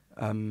trooper.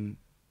 And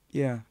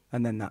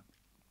then that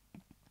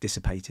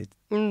dissipated,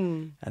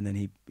 and then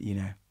he,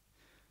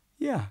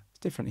 it's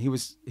different.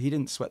 He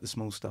didn't sweat the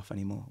small stuff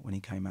anymore when he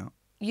came out.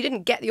 You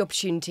didn't get the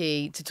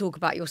opportunity to talk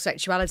about your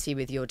sexuality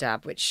with your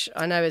dad, which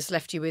I know has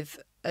left you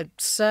with a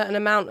certain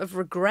amount of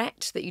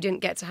regret that you didn't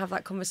get to have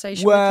that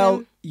conversation with him.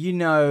 Well,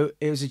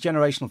 it was a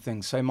generational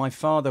thing. So my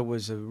father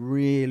was a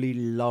really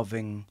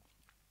loving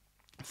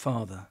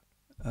father,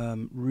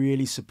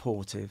 really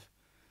supportive,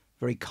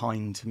 very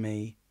kind to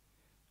me.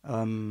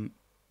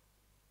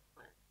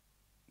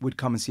 Would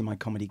come and see my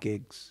comedy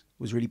gigs,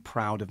 was really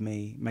proud of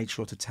me, made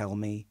sure to tell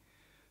me.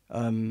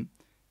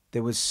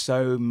 There was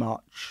so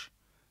much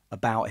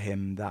about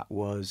him that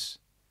was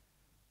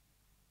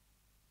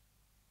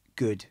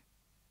good.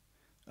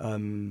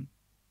 Even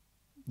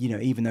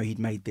though he'd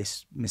made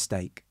this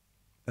mistake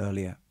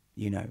earlier,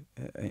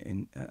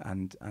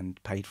 and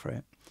paid for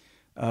it.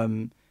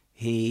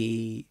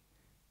 He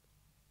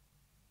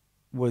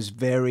was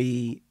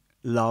very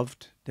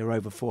loved. There were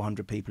over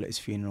 400 people at his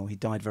funeral. He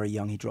died very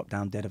young. He dropped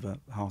down dead of a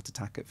heart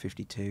attack at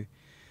 52.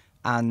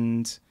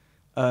 And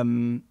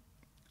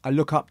I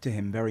look up to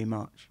him very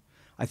much.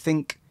 I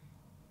think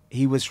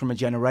he was from a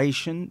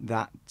generation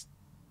that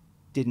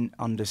didn't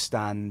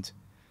understand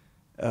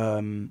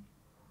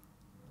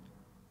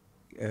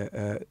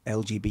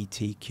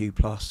LGBTQ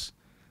plus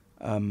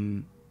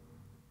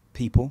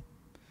people.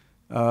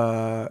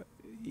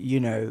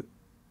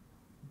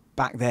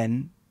 Back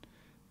then,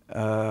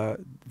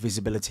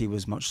 visibility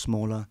was much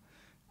smaller.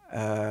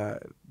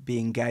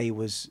 Being gay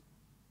was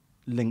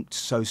linked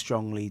so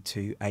strongly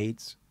to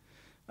AIDS.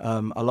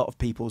 A lot of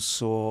people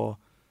saw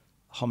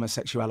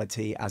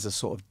homosexuality as a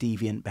sort of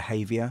deviant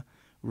behaviour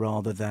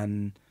rather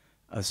than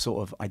a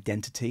sort of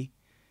identity.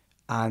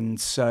 And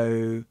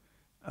so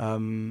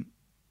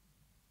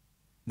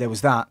there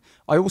was that.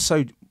 I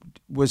also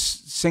was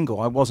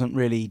single. I wasn't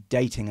really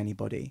dating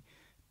anybody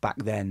back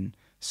then.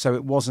 So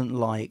it wasn't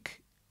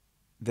like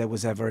there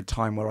was ever a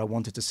time where I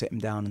wanted to sit him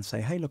down and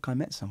say, hey, look, I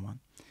met someone.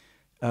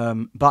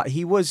 But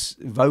he was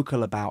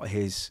vocal about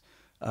his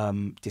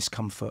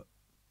discomfort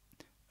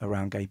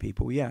around gay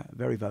people. Yeah,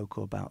 very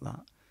vocal about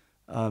that.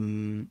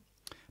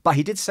 But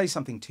he did say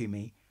something to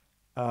me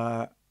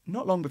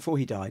not long before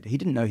he died. He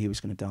didn't know he was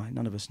going to die.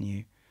 None of us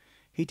knew.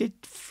 He did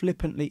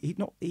flippantly,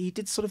 he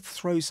did sort of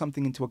throw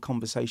something into a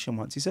conversation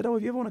once. He said, oh,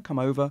 if you ever want to come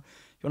over,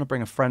 you want to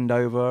bring a friend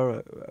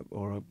over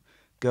or a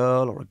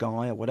girl or a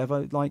guy or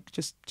whatever, like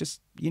just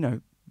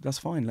that's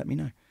fine, let me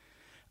know.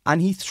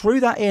 And he threw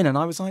that in and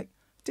I was like,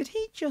 did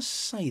he just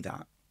say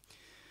that?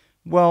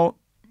 Well,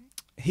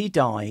 he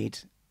died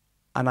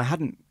and I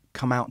hadn't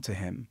come out to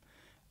him.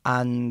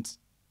 And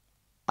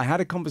I had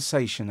a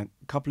conversation a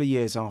couple of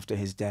years after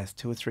his death,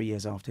 2 or 3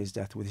 years after his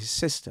death, with his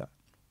sister.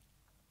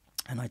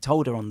 And I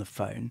told her on the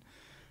phone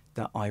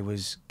that I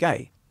was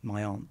gay,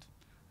 my aunt,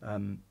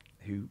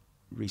 who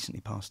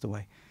recently passed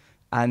away.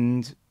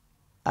 And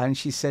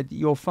she said,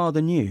 your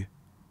father knew.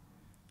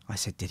 I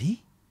said, did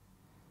he?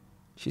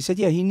 She said,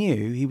 yeah, he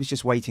knew. He was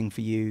just waiting for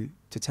you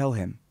to tell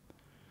him.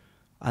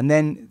 And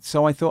then,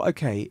 so I thought,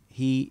 okay,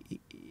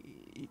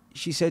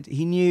 she said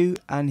he knew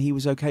and he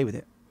was okay with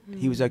it.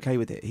 He was okay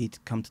with it.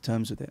 He'd come to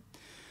terms with it.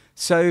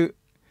 So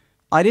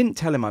I didn't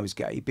tell him I was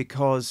gay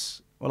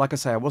because, well, like I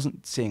say, I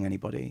wasn't seeing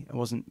anybody. I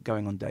wasn't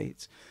going on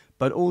dates.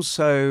 But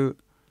also,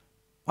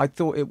 I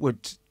thought it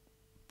would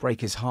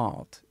break his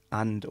heart.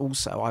 And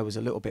also, I was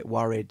a little bit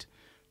worried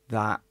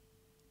that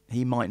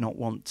he might not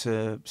want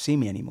to see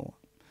me anymore.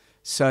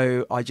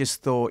 So I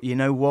just thought, you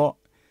know what?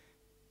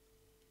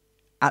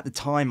 At the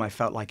time, I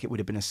felt like it would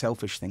have been a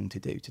selfish thing to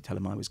do, to tell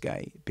him I was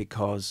gay,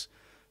 because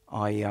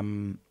I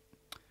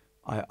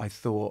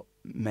thought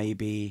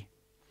maybe,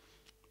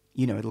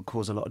 it'll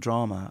cause a lot of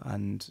drama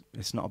and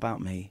it's not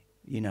about me.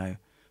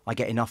 I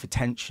get enough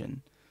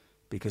attention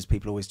because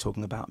people are always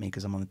talking about me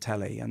because I'm on the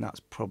telly, and that's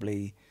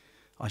probably,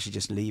 I should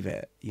just leave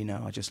it,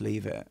 I just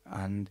leave it.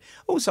 And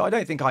also, I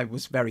don't think I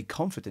was very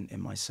confident in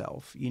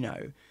myself,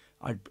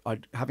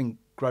 I'd having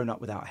grown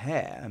up without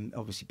hair and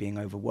obviously being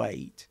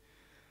overweight,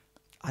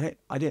 I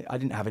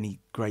didn't have any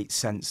great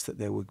sense that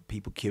there were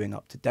people queuing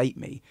up to date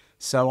me.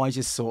 So I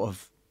just sort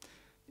of,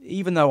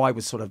 even though I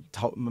was sort of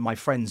told, my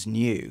friends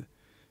knew,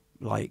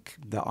 like,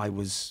 that I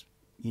was,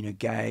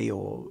 gay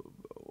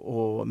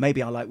or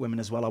maybe I like women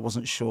as well. I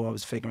wasn't sure. I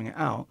was figuring it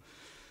out.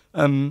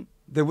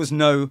 There was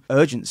no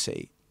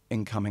urgency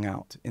in coming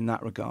out in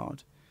that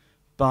regard.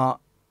 But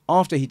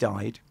after he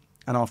died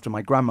and after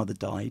my grandmother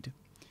died,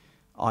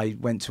 I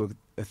went to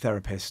a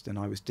therapist and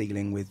I was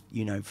dealing with,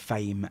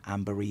 fame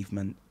and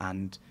bereavement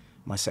and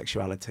my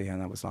sexuality.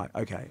 And I was like,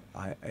 okay,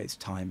 it's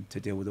time to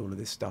deal with all of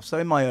this stuff. So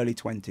in my early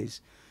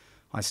 20s,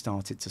 I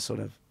started to sort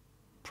of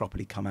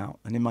properly come out.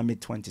 And in my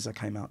mid-20s, I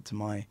came out to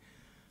my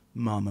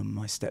mum and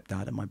my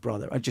stepdad and my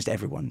brother, and just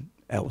everyone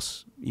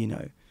else,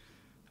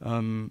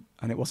 And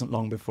it wasn't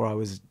long before I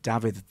was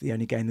David, the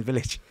only gay in the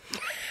village,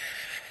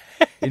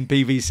 in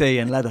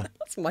PVC and leather.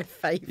 That's my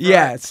favourite.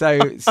 Yeah, so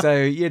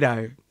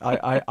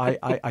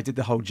I did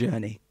the whole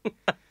journey.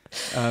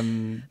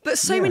 But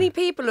so many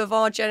people of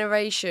our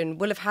generation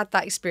will have had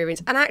that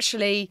experience, and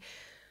actually,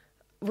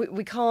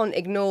 we can't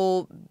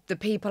ignore the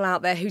people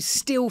out there who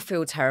still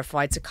feel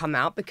terrified to come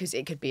out because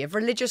it could be of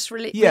religious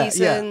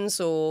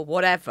reasons or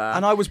whatever.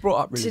 And I was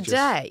brought up religious.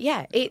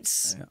 Today,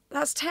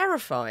 that's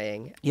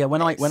terrifying. Yeah,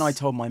 when I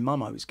told my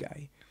mum I was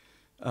gay,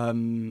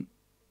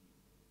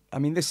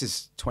 this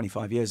is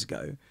 25 years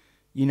ago.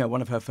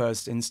 One of her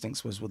first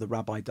instincts was, well, the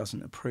rabbi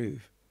doesn't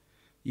approve.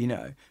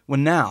 Well,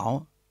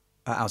 now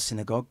at our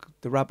synagogue,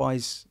 the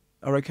rabbis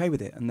are okay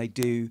with it, and they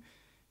do,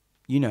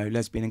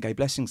 lesbian and gay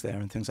blessings there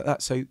and things like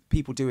that. So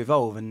people do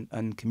evolve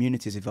and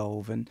communities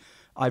evolve. And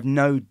I've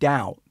no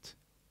doubt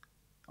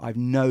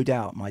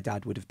my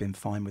dad would have been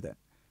fine with it.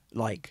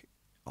 Like,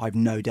 I've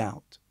no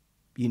doubt,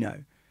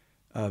 it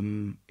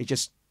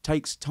just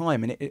takes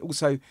time. And it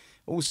also,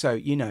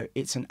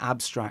 it's an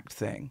abstract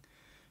thing.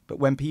 But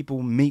when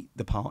people meet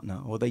the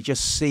partner or they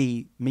just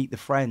meet the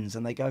friends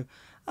and they go,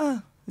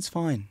 it's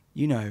fine,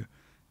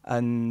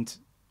 and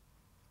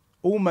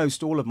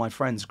almost all of my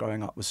friends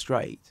growing up were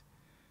straight.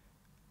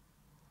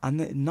 And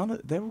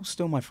they're all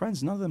still my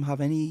friends. None of them have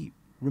any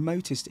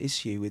remotest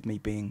issue with me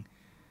being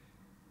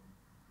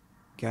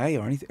gay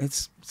or anything.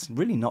 It's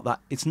really not that.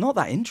 It's not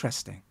that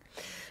interesting.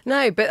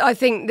 No, but I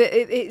think that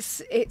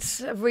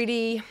it's a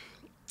really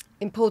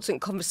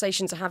important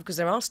conversation to have, because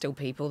there are still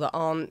people that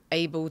aren't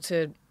able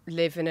to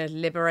live in a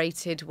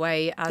liberated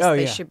way as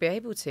they should be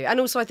able to.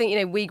 And also, I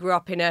think we grew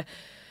up in a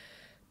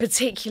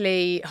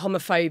particularly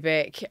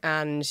homophobic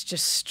and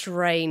just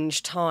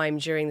strange time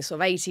during the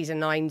sort of 80s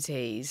and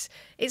 90s.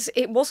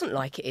 It wasn't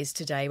like it is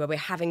today, where we're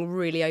having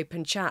really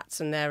open chats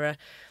and there are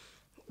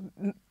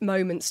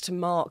moments to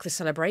mark the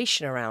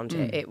celebration around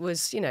it. It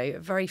was, a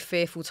very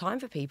fearful time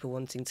for people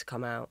wanting to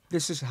come out.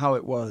 This is how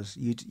it was.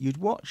 You'd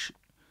watch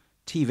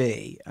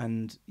TV,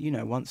 and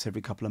once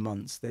every couple of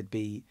months there'd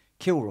be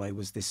Kilroy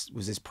was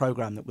this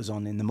program that was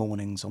on in the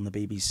mornings on the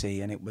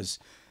BBC, and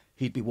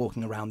he'd be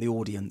walking around the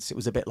audience. It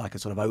was a bit like a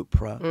sort of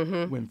Oprah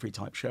Winfrey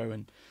type show,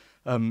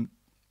 and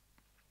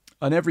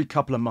every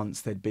couple of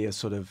months there'd be a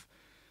sort of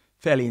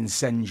fairly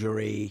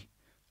incendiary,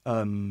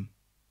 often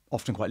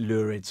quite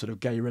lurid sort of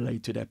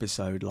gay-related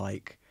episode,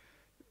 like,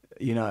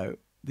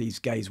 these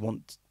gays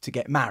want to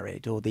get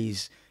married, or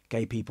these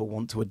gay people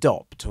want to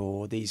adopt,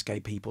 or these gay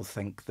people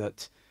think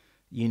that,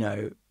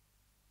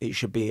 it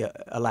should be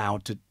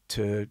allowed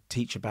to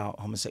teach about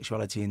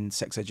homosexuality and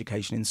sex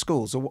education in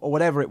schools, or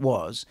whatever it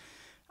was.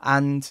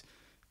 And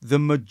the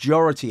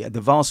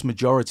vast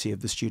majority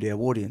of the studio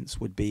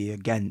audience would be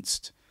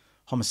against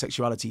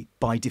homosexuality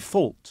by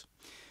default.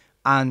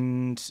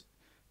 And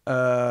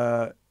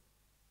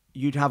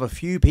you'd have a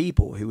few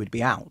people who would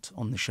be out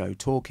on the show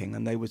talking,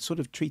 and they were sort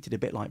of treated a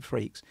bit like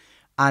freaks.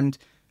 And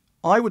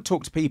I would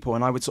talk to people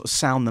and I would sort of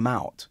sound them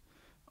out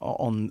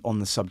on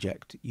the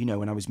subject,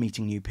 when I was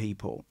meeting new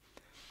people.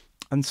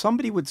 And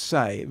somebody would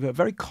say, a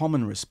very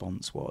common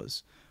response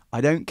was,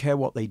 I don't care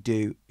what they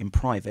do in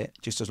private,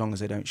 just as long as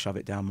they don't shove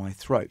it down my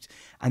throat.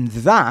 And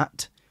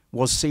that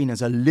was seen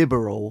as a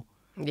liberal,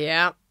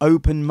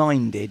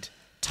 open-minded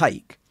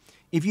take.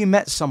 If you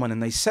met someone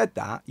and they said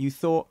that, you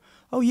thought,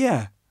 oh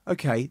yeah,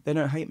 okay, they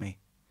don't hate me.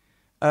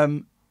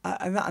 And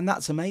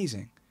that's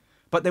amazing.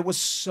 But there was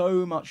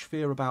so much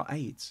fear about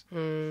AIDS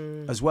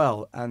as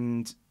well.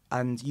 And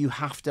you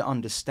have to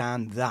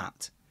understand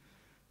that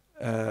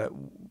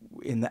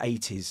in the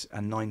 80s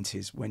and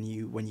 90s, when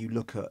you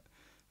look at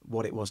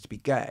what it was to be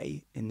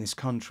gay in this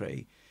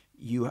country,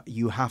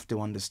 you have to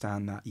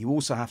understand that. You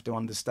also have to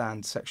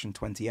understand Section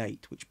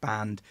 28, which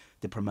banned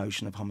the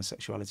promotion of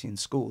homosexuality in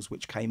schools,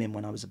 which came in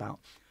when I was about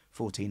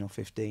 14 or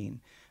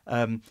 15,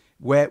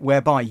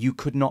 whereby you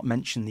could not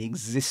mention the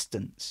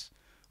existence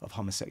of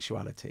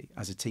homosexuality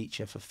as a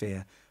teacher for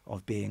fear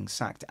of being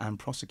sacked and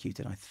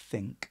prosecuted, I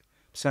think.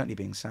 Certainly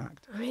being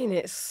sacked. I mean,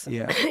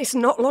 it's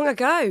not long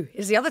ago,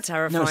 is the other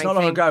terrifying thing. No, it's not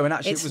long ago, and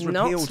actually it was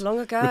repealed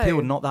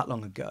not that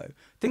long ago.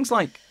 Things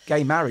like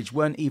gay marriage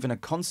weren't even a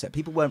concept.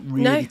 People weren't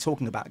really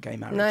talking about gay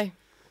marriage. No.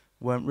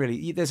 Weren't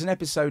really. There's an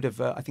episode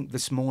of, I think,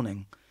 This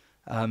Morning,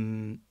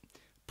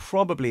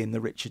 probably in the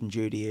Richard and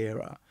Judy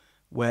era,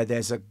 where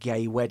there's a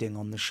gay wedding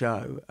on the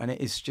show, and it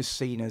is just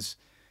seen as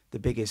the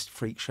biggest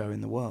freak show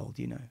in the world,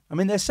 I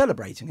mean, they're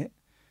celebrating it.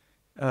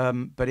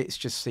 But it's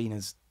just seen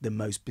as the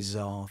most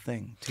bizarre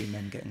thing, two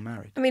men getting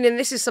married. I mean, and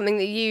this is something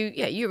that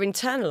you're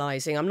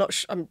internalising.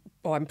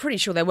 I'm pretty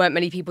sure there weren't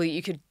many people that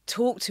you could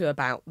talk to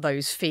about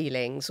those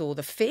feelings or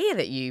the fear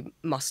that you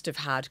must have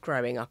had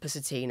growing up as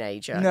a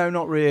teenager. No,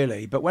 not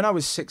really. But when I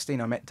was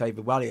 16, I met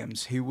David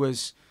Williams, who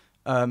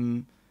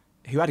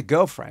had a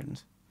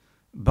girlfriend,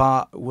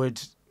 but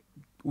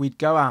we'd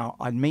go out,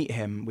 I'd meet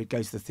him, we'd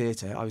go to the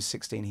theatre. I was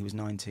 16, he was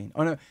 19.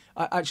 Oh no,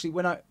 actually,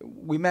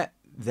 we met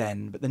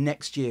then, but the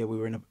next year we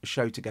were in a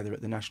show together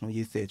at the National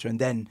Youth Theatre, and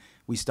then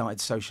we started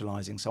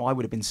socialising. So I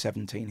would have been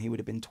 17, he would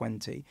have been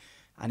 20,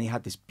 and he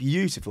had this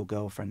beautiful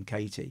girlfriend,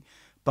 Katie.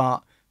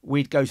 But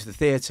we'd go to the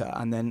theatre,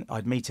 and then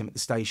I'd meet him at the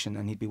station,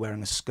 and he'd be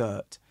wearing a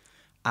skirt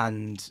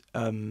and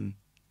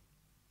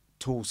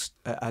tall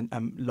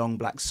and long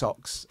black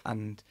socks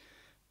and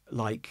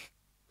like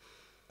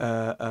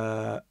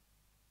hair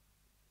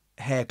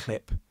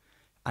clip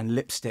and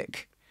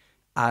lipstick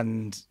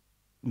and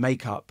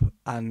makeup,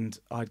 and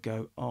I'd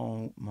go,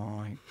 oh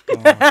my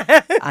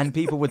God. And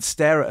people would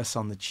stare at us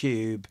on the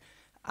tube,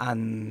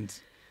 and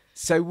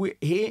so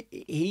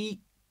he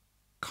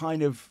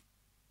kind of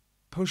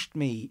propelled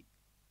me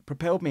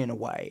in a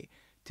way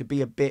to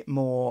be a bit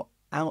more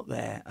out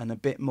there and a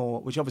bit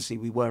more, which obviously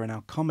we were in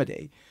our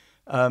comedy.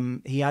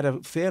 He had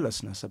a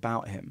fearlessness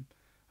about him.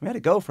 We had a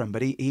girlfriend,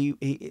 but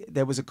he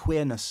there was a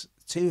queerness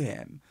to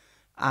him,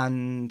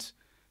 and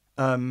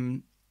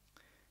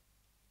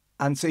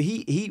so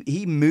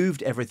he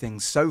moved everything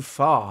so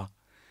far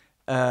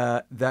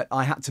that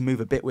I had to move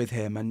a bit with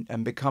him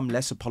and become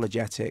less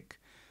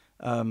apologetic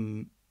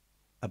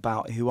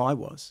about who I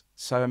was.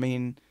 So, I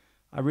mean,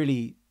 I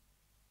really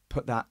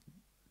put that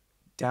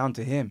down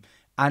to him.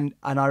 And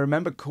I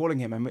remember calling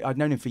him, and I'd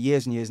known him for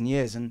years and years and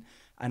years, and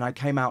I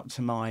came out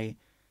to my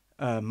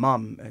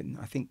mum in,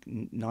 I think,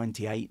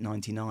 98,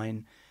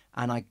 99,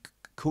 and I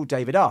called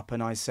David up,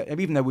 and I said,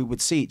 even though we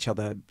would see each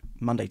other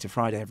Monday to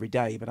Friday every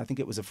day, but I think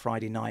it was a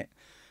Friday night,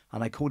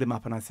 and I called him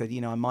up and I said,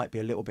 I might be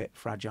a little bit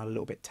fragile, a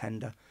little bit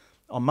tender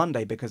on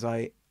Monday, because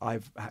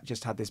I've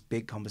just had this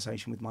big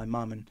conversation with my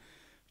mum and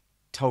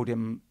told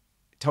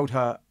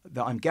her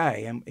that I'm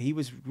gay, and he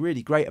was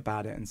really great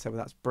about it and said, well,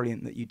 that's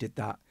brilliant that you did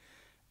that,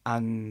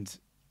 and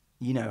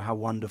how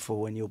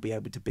wonderful, and you'll be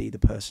able to be the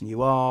person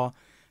you are,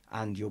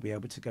 and you'll be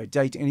able to go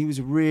dating. And he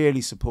was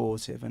really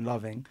supportive and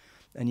loving.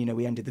 And,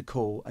 we ended the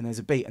call, and there's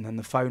a beat, and then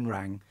the phone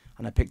rang,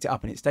 and I picked it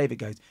up, and it's David.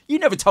 Goes, you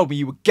never told me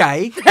you were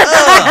gay.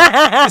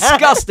 Ugh,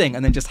 disgusting.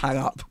 And then just hung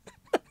up.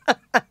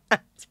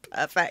 It's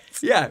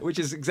perfect. Yeah, which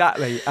is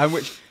exactly, and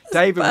which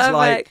David was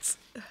like,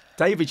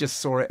 David just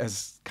saw it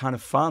as kind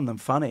of fun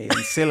and funny and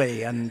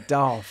silly and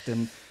daft.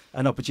 And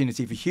an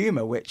opportunity for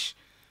humour, which,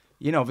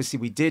 you know, obviously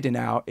we did in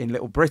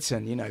Little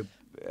Britain, you know,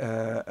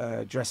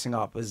 dressing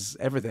up as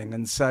everything.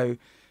 And so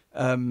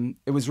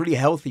it was really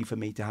healthy for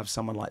me to have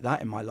someone like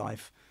that in my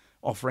life,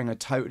 offering a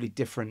totally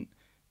different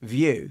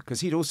view,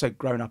 because he'd also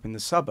grown up in the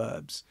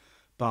suburbs,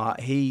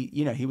 but he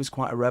was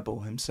quite a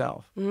rebel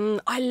himself.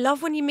 I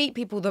love when you meet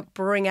people that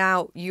bring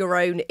out your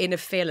own inner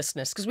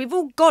fearlessness, because we've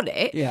all got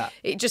it. Yeah.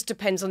 It just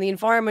depends on the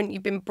environment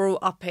you've been brought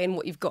up in,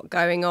 what you've got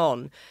going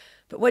on.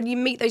 But when you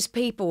meet those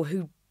people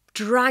who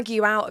drag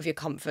you out of your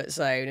comfort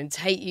zone and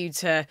take you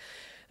to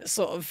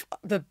sort of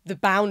the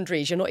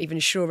boundaries you're not even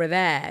sure are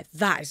there,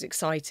 that is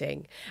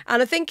exciting.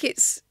 And I think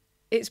it's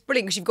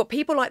brilliant because you've got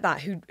people like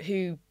that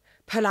who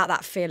pull out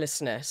that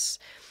fearlessness.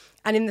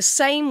 And in the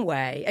same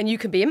way, and you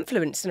can be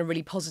influenced in a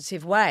really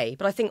positive way.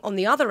 But I think on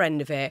the other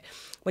end of it,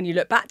 when you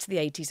look back to the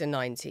 80s and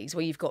 90s,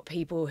 where you've got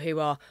people who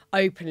are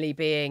openly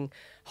being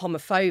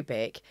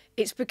homophobic,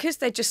 it's because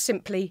they're just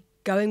simply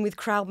going with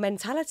crowd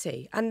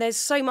mentality. And there's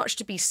so much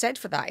to be said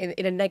for that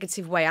in a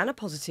negative way and a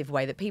positive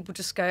way, that people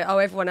just go, oh,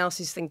 everyone else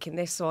is thinking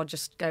this, so I'll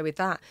just go with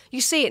that. You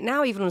see it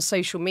now, even on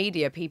social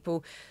media,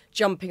 people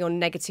jumping on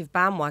negative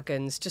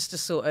bandwagons just to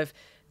sort of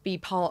be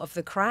part of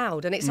the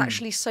crowd. And it's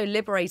actually so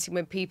liberating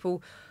when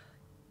people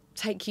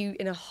take you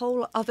in a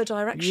whole other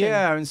direction.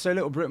 Yeah, and so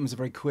Little Britain was a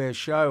very queer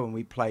show, and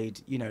we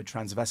played, you know,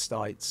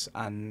 transvestites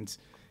and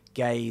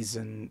gays,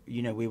 and,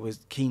 you know, we were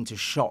keen to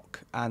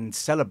shock and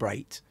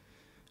celebrate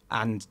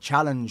and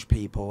challenge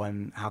people,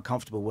 and how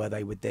comfortable were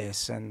they with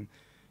this. And,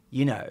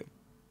 you know,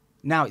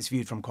 now it's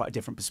viewed from quite a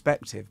different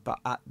perspective, but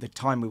at the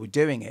time we were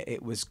doing it,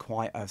 it was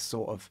quite a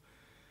sort of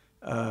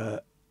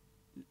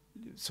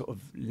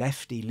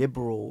lefty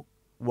liberal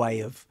way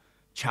of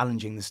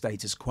challenging the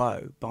status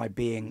quo by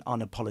being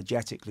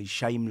unapologetically,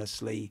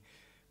 shamelessly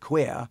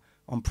queer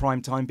on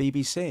primetime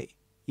BBC,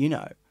 you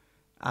know,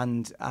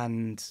 and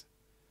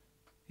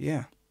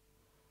yeah,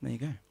 there you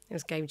go. It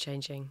was game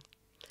changing.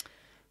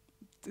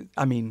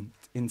 I mean,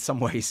 in some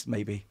ways,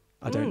 maybe.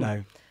 I don't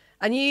know.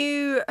 And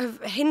you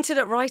have hinted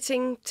at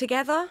writing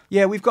together?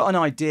 Yeah, we've got an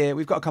idea.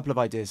 We've got a couple of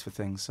ideas for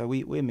things. So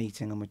we're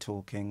meeting and we're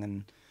talking,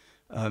 and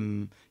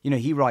you know,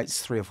 he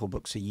writes 3 or 4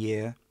 books a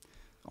year.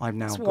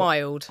 It's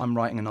wild. I'm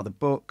writing another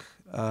book.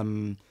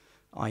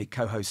 I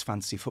co-host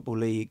Fantasy Football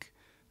League,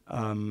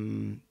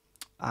 and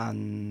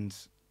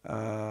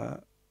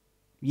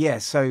yeah,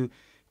 so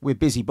we're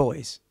busy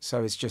boys.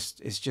 So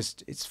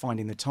it's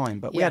finding the time.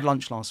 But we had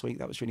lunch last week.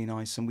 That was really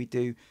nice. And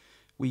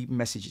we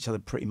message each other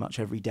pretty much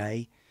every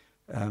day,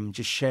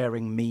 just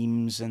sharing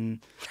memes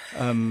and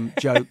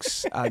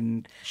jokes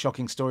and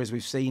shocking stories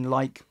we've seen,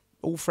 like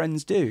all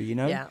friends do. You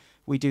know,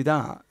 we do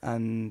that,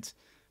 and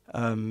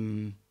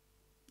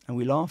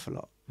we laugh a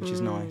lot, which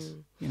is nice,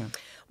 you know.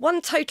 One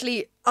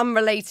totally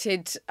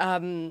unrelated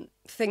thing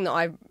that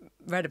I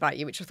read about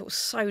you, which I thought was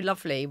so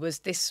lovely, was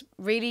this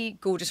really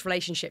gorgeous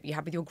relationship you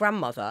had with your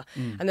grandmother,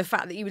 and the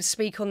fact that you would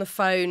speak on the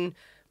phone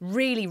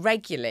really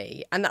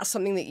regularly, and that's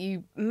something that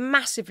you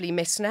massively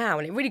miss now.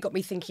 And it really got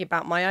me thinking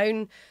about my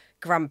own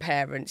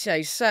grandparents. You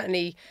know,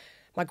 certainly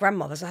my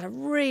grandmother's I had a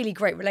really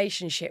great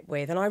relationship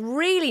with, and I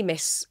really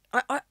miss...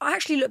 I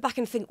actually look back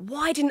and think,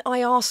 why didn't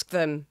I ask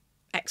them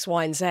X,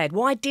 Y, and Z?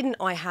 Why didn't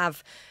I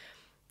have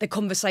the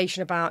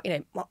conversation about, you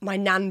know, my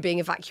nan being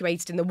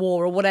evacuated in the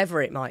war or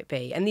whatever it might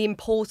be, and the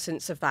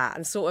importance of that,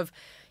 and sort of,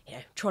 you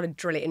know, trying to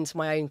drill it into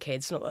my own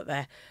kids. Not that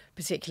they're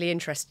particularly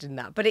interested in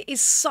that, but it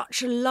is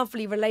such a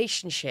lovely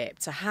relationship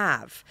to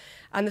have.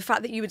 And the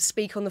fact that you would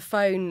speak on the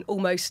phone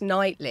almost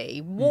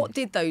nightly, what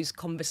did those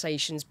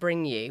conversations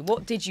bring you?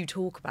 What did you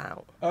talk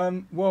about?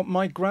 Well,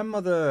 my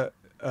grandmother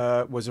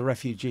was a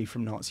refugee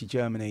from Nazi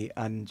Germany,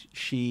 and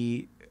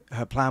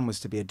her plan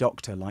was to be a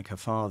doctor like her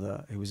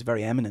father, who was a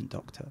very eminent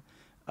doctor.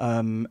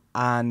 You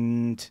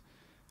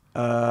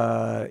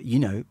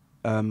know,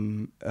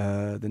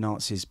 the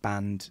Nazis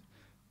banned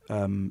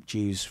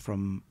Jews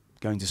from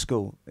going to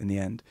school in the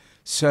end.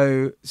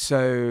 So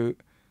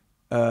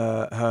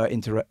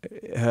her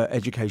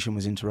education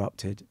was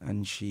interrupted,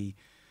 and she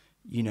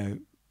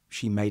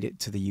made it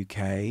to the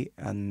UK,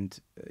 and,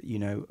 you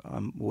know,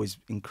 I'm always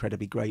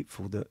incredibly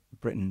grateful that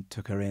Britain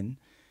took her in,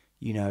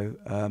 you know,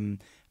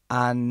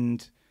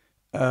 and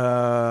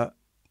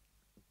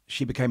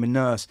she became a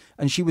nurse,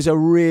 and she was a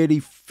really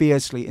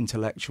fiercely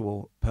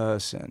intellectual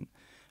person.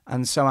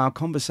 And so our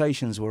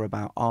conversations were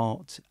about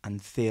art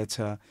and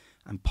theatre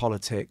and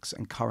politics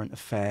and current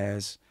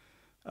affairs,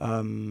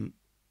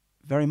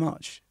 very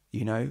much,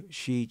 you know.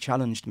 She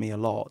challenged me a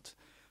lot.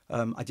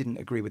 I didn't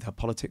agree with her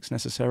politics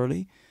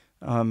necessarily.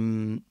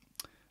 In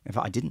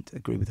fact, I didn't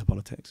agree with her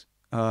politics.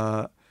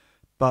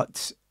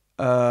 But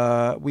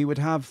we would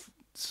have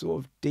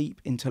sort of deep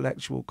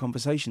intellectual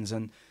conversations,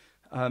 and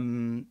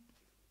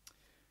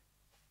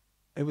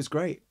it was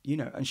great, you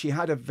know. And she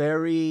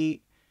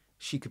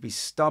could be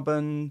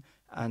stubborn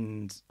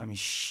and, I mean,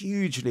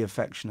 hugely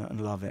affectionate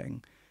and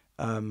loving.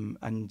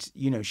 And,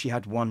 you know, she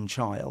had one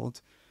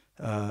child,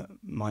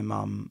 my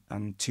mum,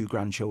 and 2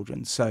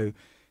 grandchildren. So,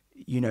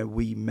 you know,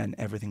 we meant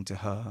everything to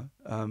her.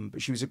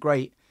 But she was a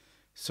great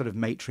sort of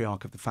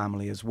matriarch of the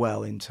family as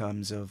well, in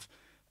terms of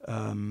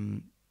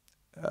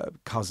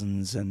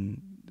cousins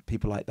and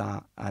people like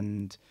that.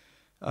 And,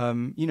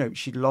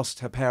 she'd lost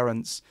her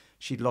parents.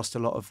 She'd lost a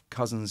lot of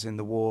cousins in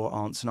the war,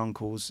 aunts and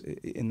uncles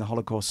in the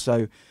Holocaust.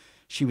 So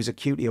she was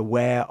acutely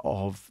aware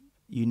of,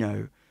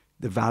 the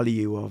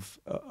value of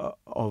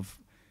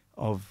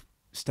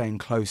staying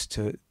close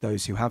to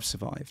those who have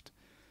survived.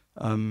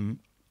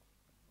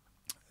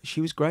 She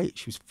was great.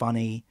 She was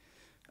funny.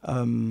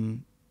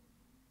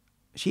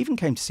 She even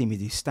came to see me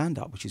do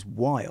stand-up, which is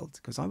wild,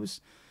 because I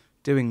was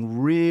doing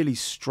really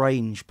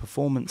strange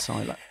performance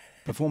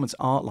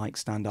art like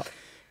stand-up,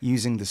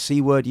 using the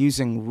C word,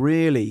 using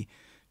really,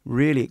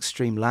 really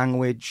extreme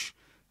language.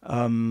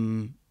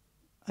 And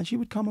she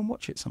would come and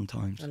watch it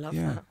sometimes. I love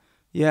that.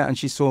 Yeah, and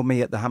she saw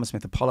me at the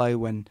Hammersmith Apollo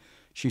when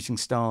Shooting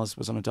Stars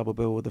was on a double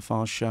bill with the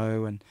Fast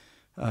Show, and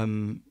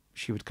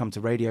she would come to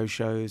radio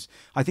shows.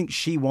 I think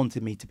she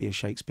wanted me to be a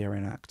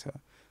Shakespearean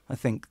actor. I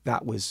think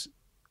that was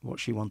what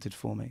she wanted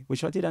for me,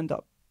 which I did end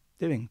up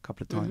doing a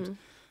couple of times.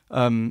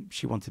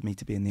 She wanted me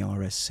to be in the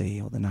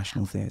RSC or the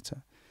National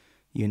Theatre,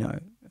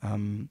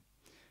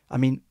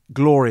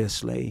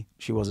 gloriously,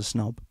 she was a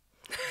snob.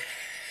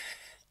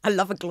 I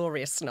love a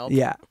glorious snob.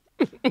 Yeah.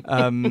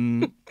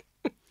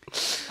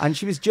 And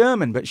she was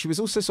German, but she was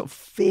also sort of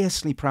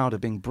fiercely proud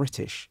of being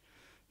British.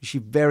 She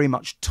very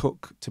much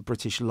took to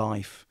British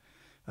life,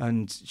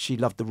 and she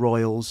loved the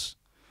royals.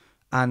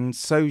 And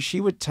so she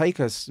would take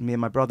us, me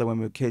and my brother, when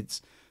we were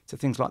kids, to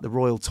things like the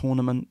Royal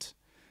Tournament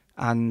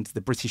and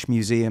the British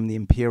Museum, the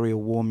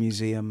Imperial War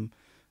Museum,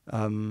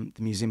 the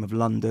Museum of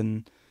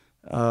London,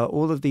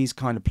 all of these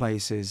kind of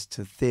places,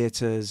 to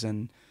theatres.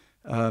 And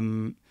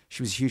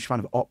she was a huge fan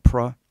of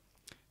opera.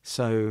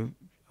 So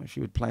she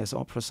would play us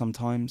opera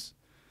sometimes,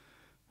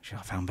 which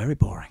I found very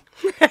boring.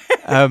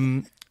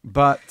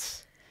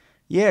 But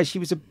yeah, she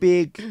was a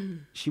big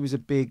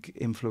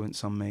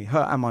influence on me.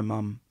 Her and my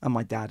mum and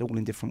my dad, all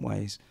in different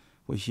ways,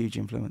 were huge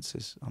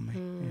influences on me.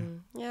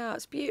 Yeah,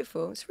 it's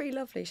beautiful. It's really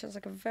lovely. She sounds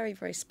like a very,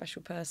 very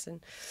special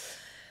person.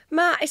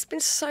 Matt, it's been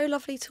so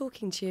lovely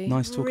talking to you.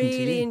 Nice talking to you.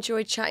 Really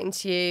enjoyed chatting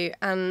to you,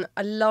 and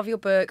I love your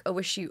book. I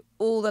wish you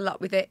all the luck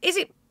with it.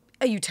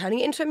 Are you turning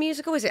it into a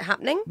musical? Is it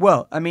happening?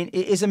 Well, I mean,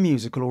 it is a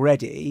musical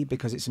already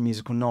because it's a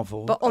musical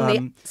novel. But on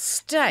the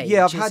stage?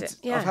 Yeah,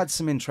 I've had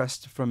some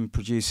interest from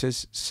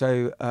producers.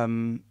 So,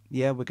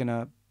 we're going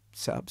to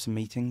set up some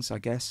meetings, I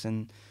guess,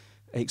 and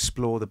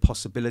explore the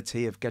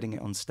possibility of getting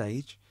it on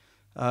stage.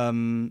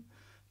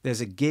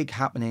 There's a gig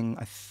happening,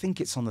 I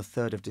think it's on the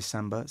 3rd of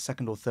December,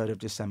 2nd or 3rd of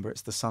December.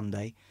 It's the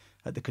Sunday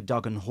at the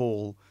Cadogan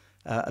Hall,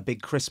 a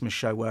big Christmas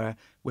show where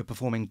we're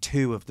performing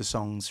 2 of the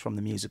songs from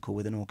the musical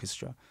with an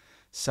orchestra.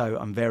 So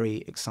I'm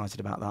very excited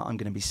about that. I'm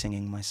going to be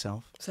singing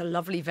myself. It's a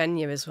lovely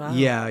venue as well.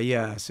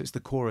 Yeah. So it's the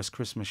Chorus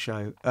Christmas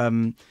show.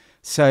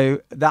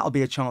 So that'll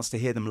be a chance to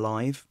hear them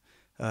live,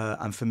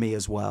 and for me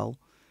as well.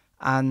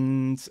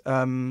 And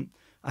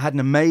I had an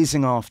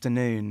amazing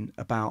afternoon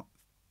about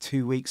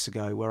 2 weeks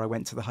ago where I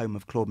went to the home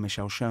of Claude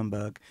Michel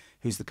Schoenberg,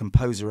 who's the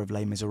composer of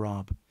Les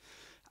Miserables.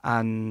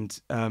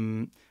 And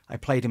I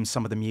played him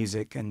some of the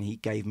music, and he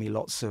gave me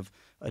lots of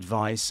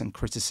advice and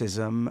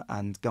criticism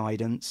and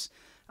guidance.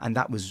 And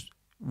that was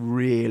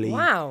really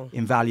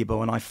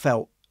invaluable, and I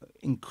felt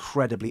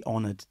incredibly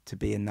honoured to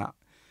be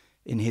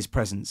in his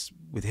presence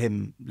with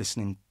him,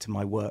 listening to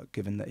my work,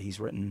 given that he's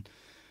written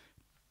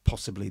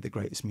possibly the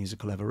greatest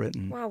musical ever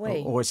written,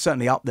 or it's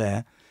certainly up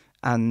there.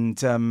 And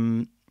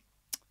so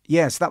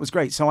that was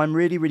great. So I'm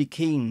really, really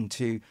keen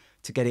to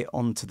get it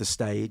onto the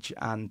stage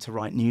and to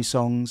write new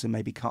songs and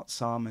maybe cut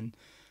some and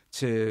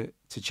to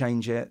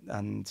change it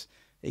and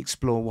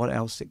explore what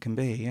else it can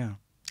be. Yeah.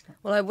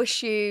 Well, I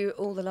wish you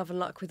all the love and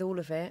luck with all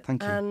of it.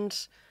 Thank you.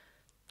 And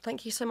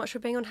thank you so much for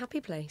being on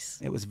Happy Place.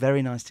 It was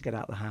very nice to get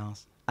out of the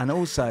house. And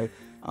also,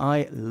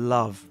 I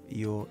love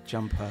your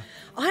jumper.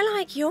 I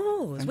like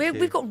yours.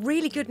 We've got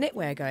really good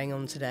knitwear going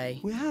on today.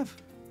 We have.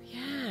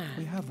 Yeah.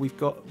 We have. We've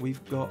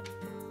got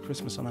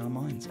Christmas on our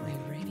minds. We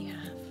really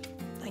have.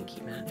 Thank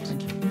you, Matt.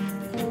 Thank you.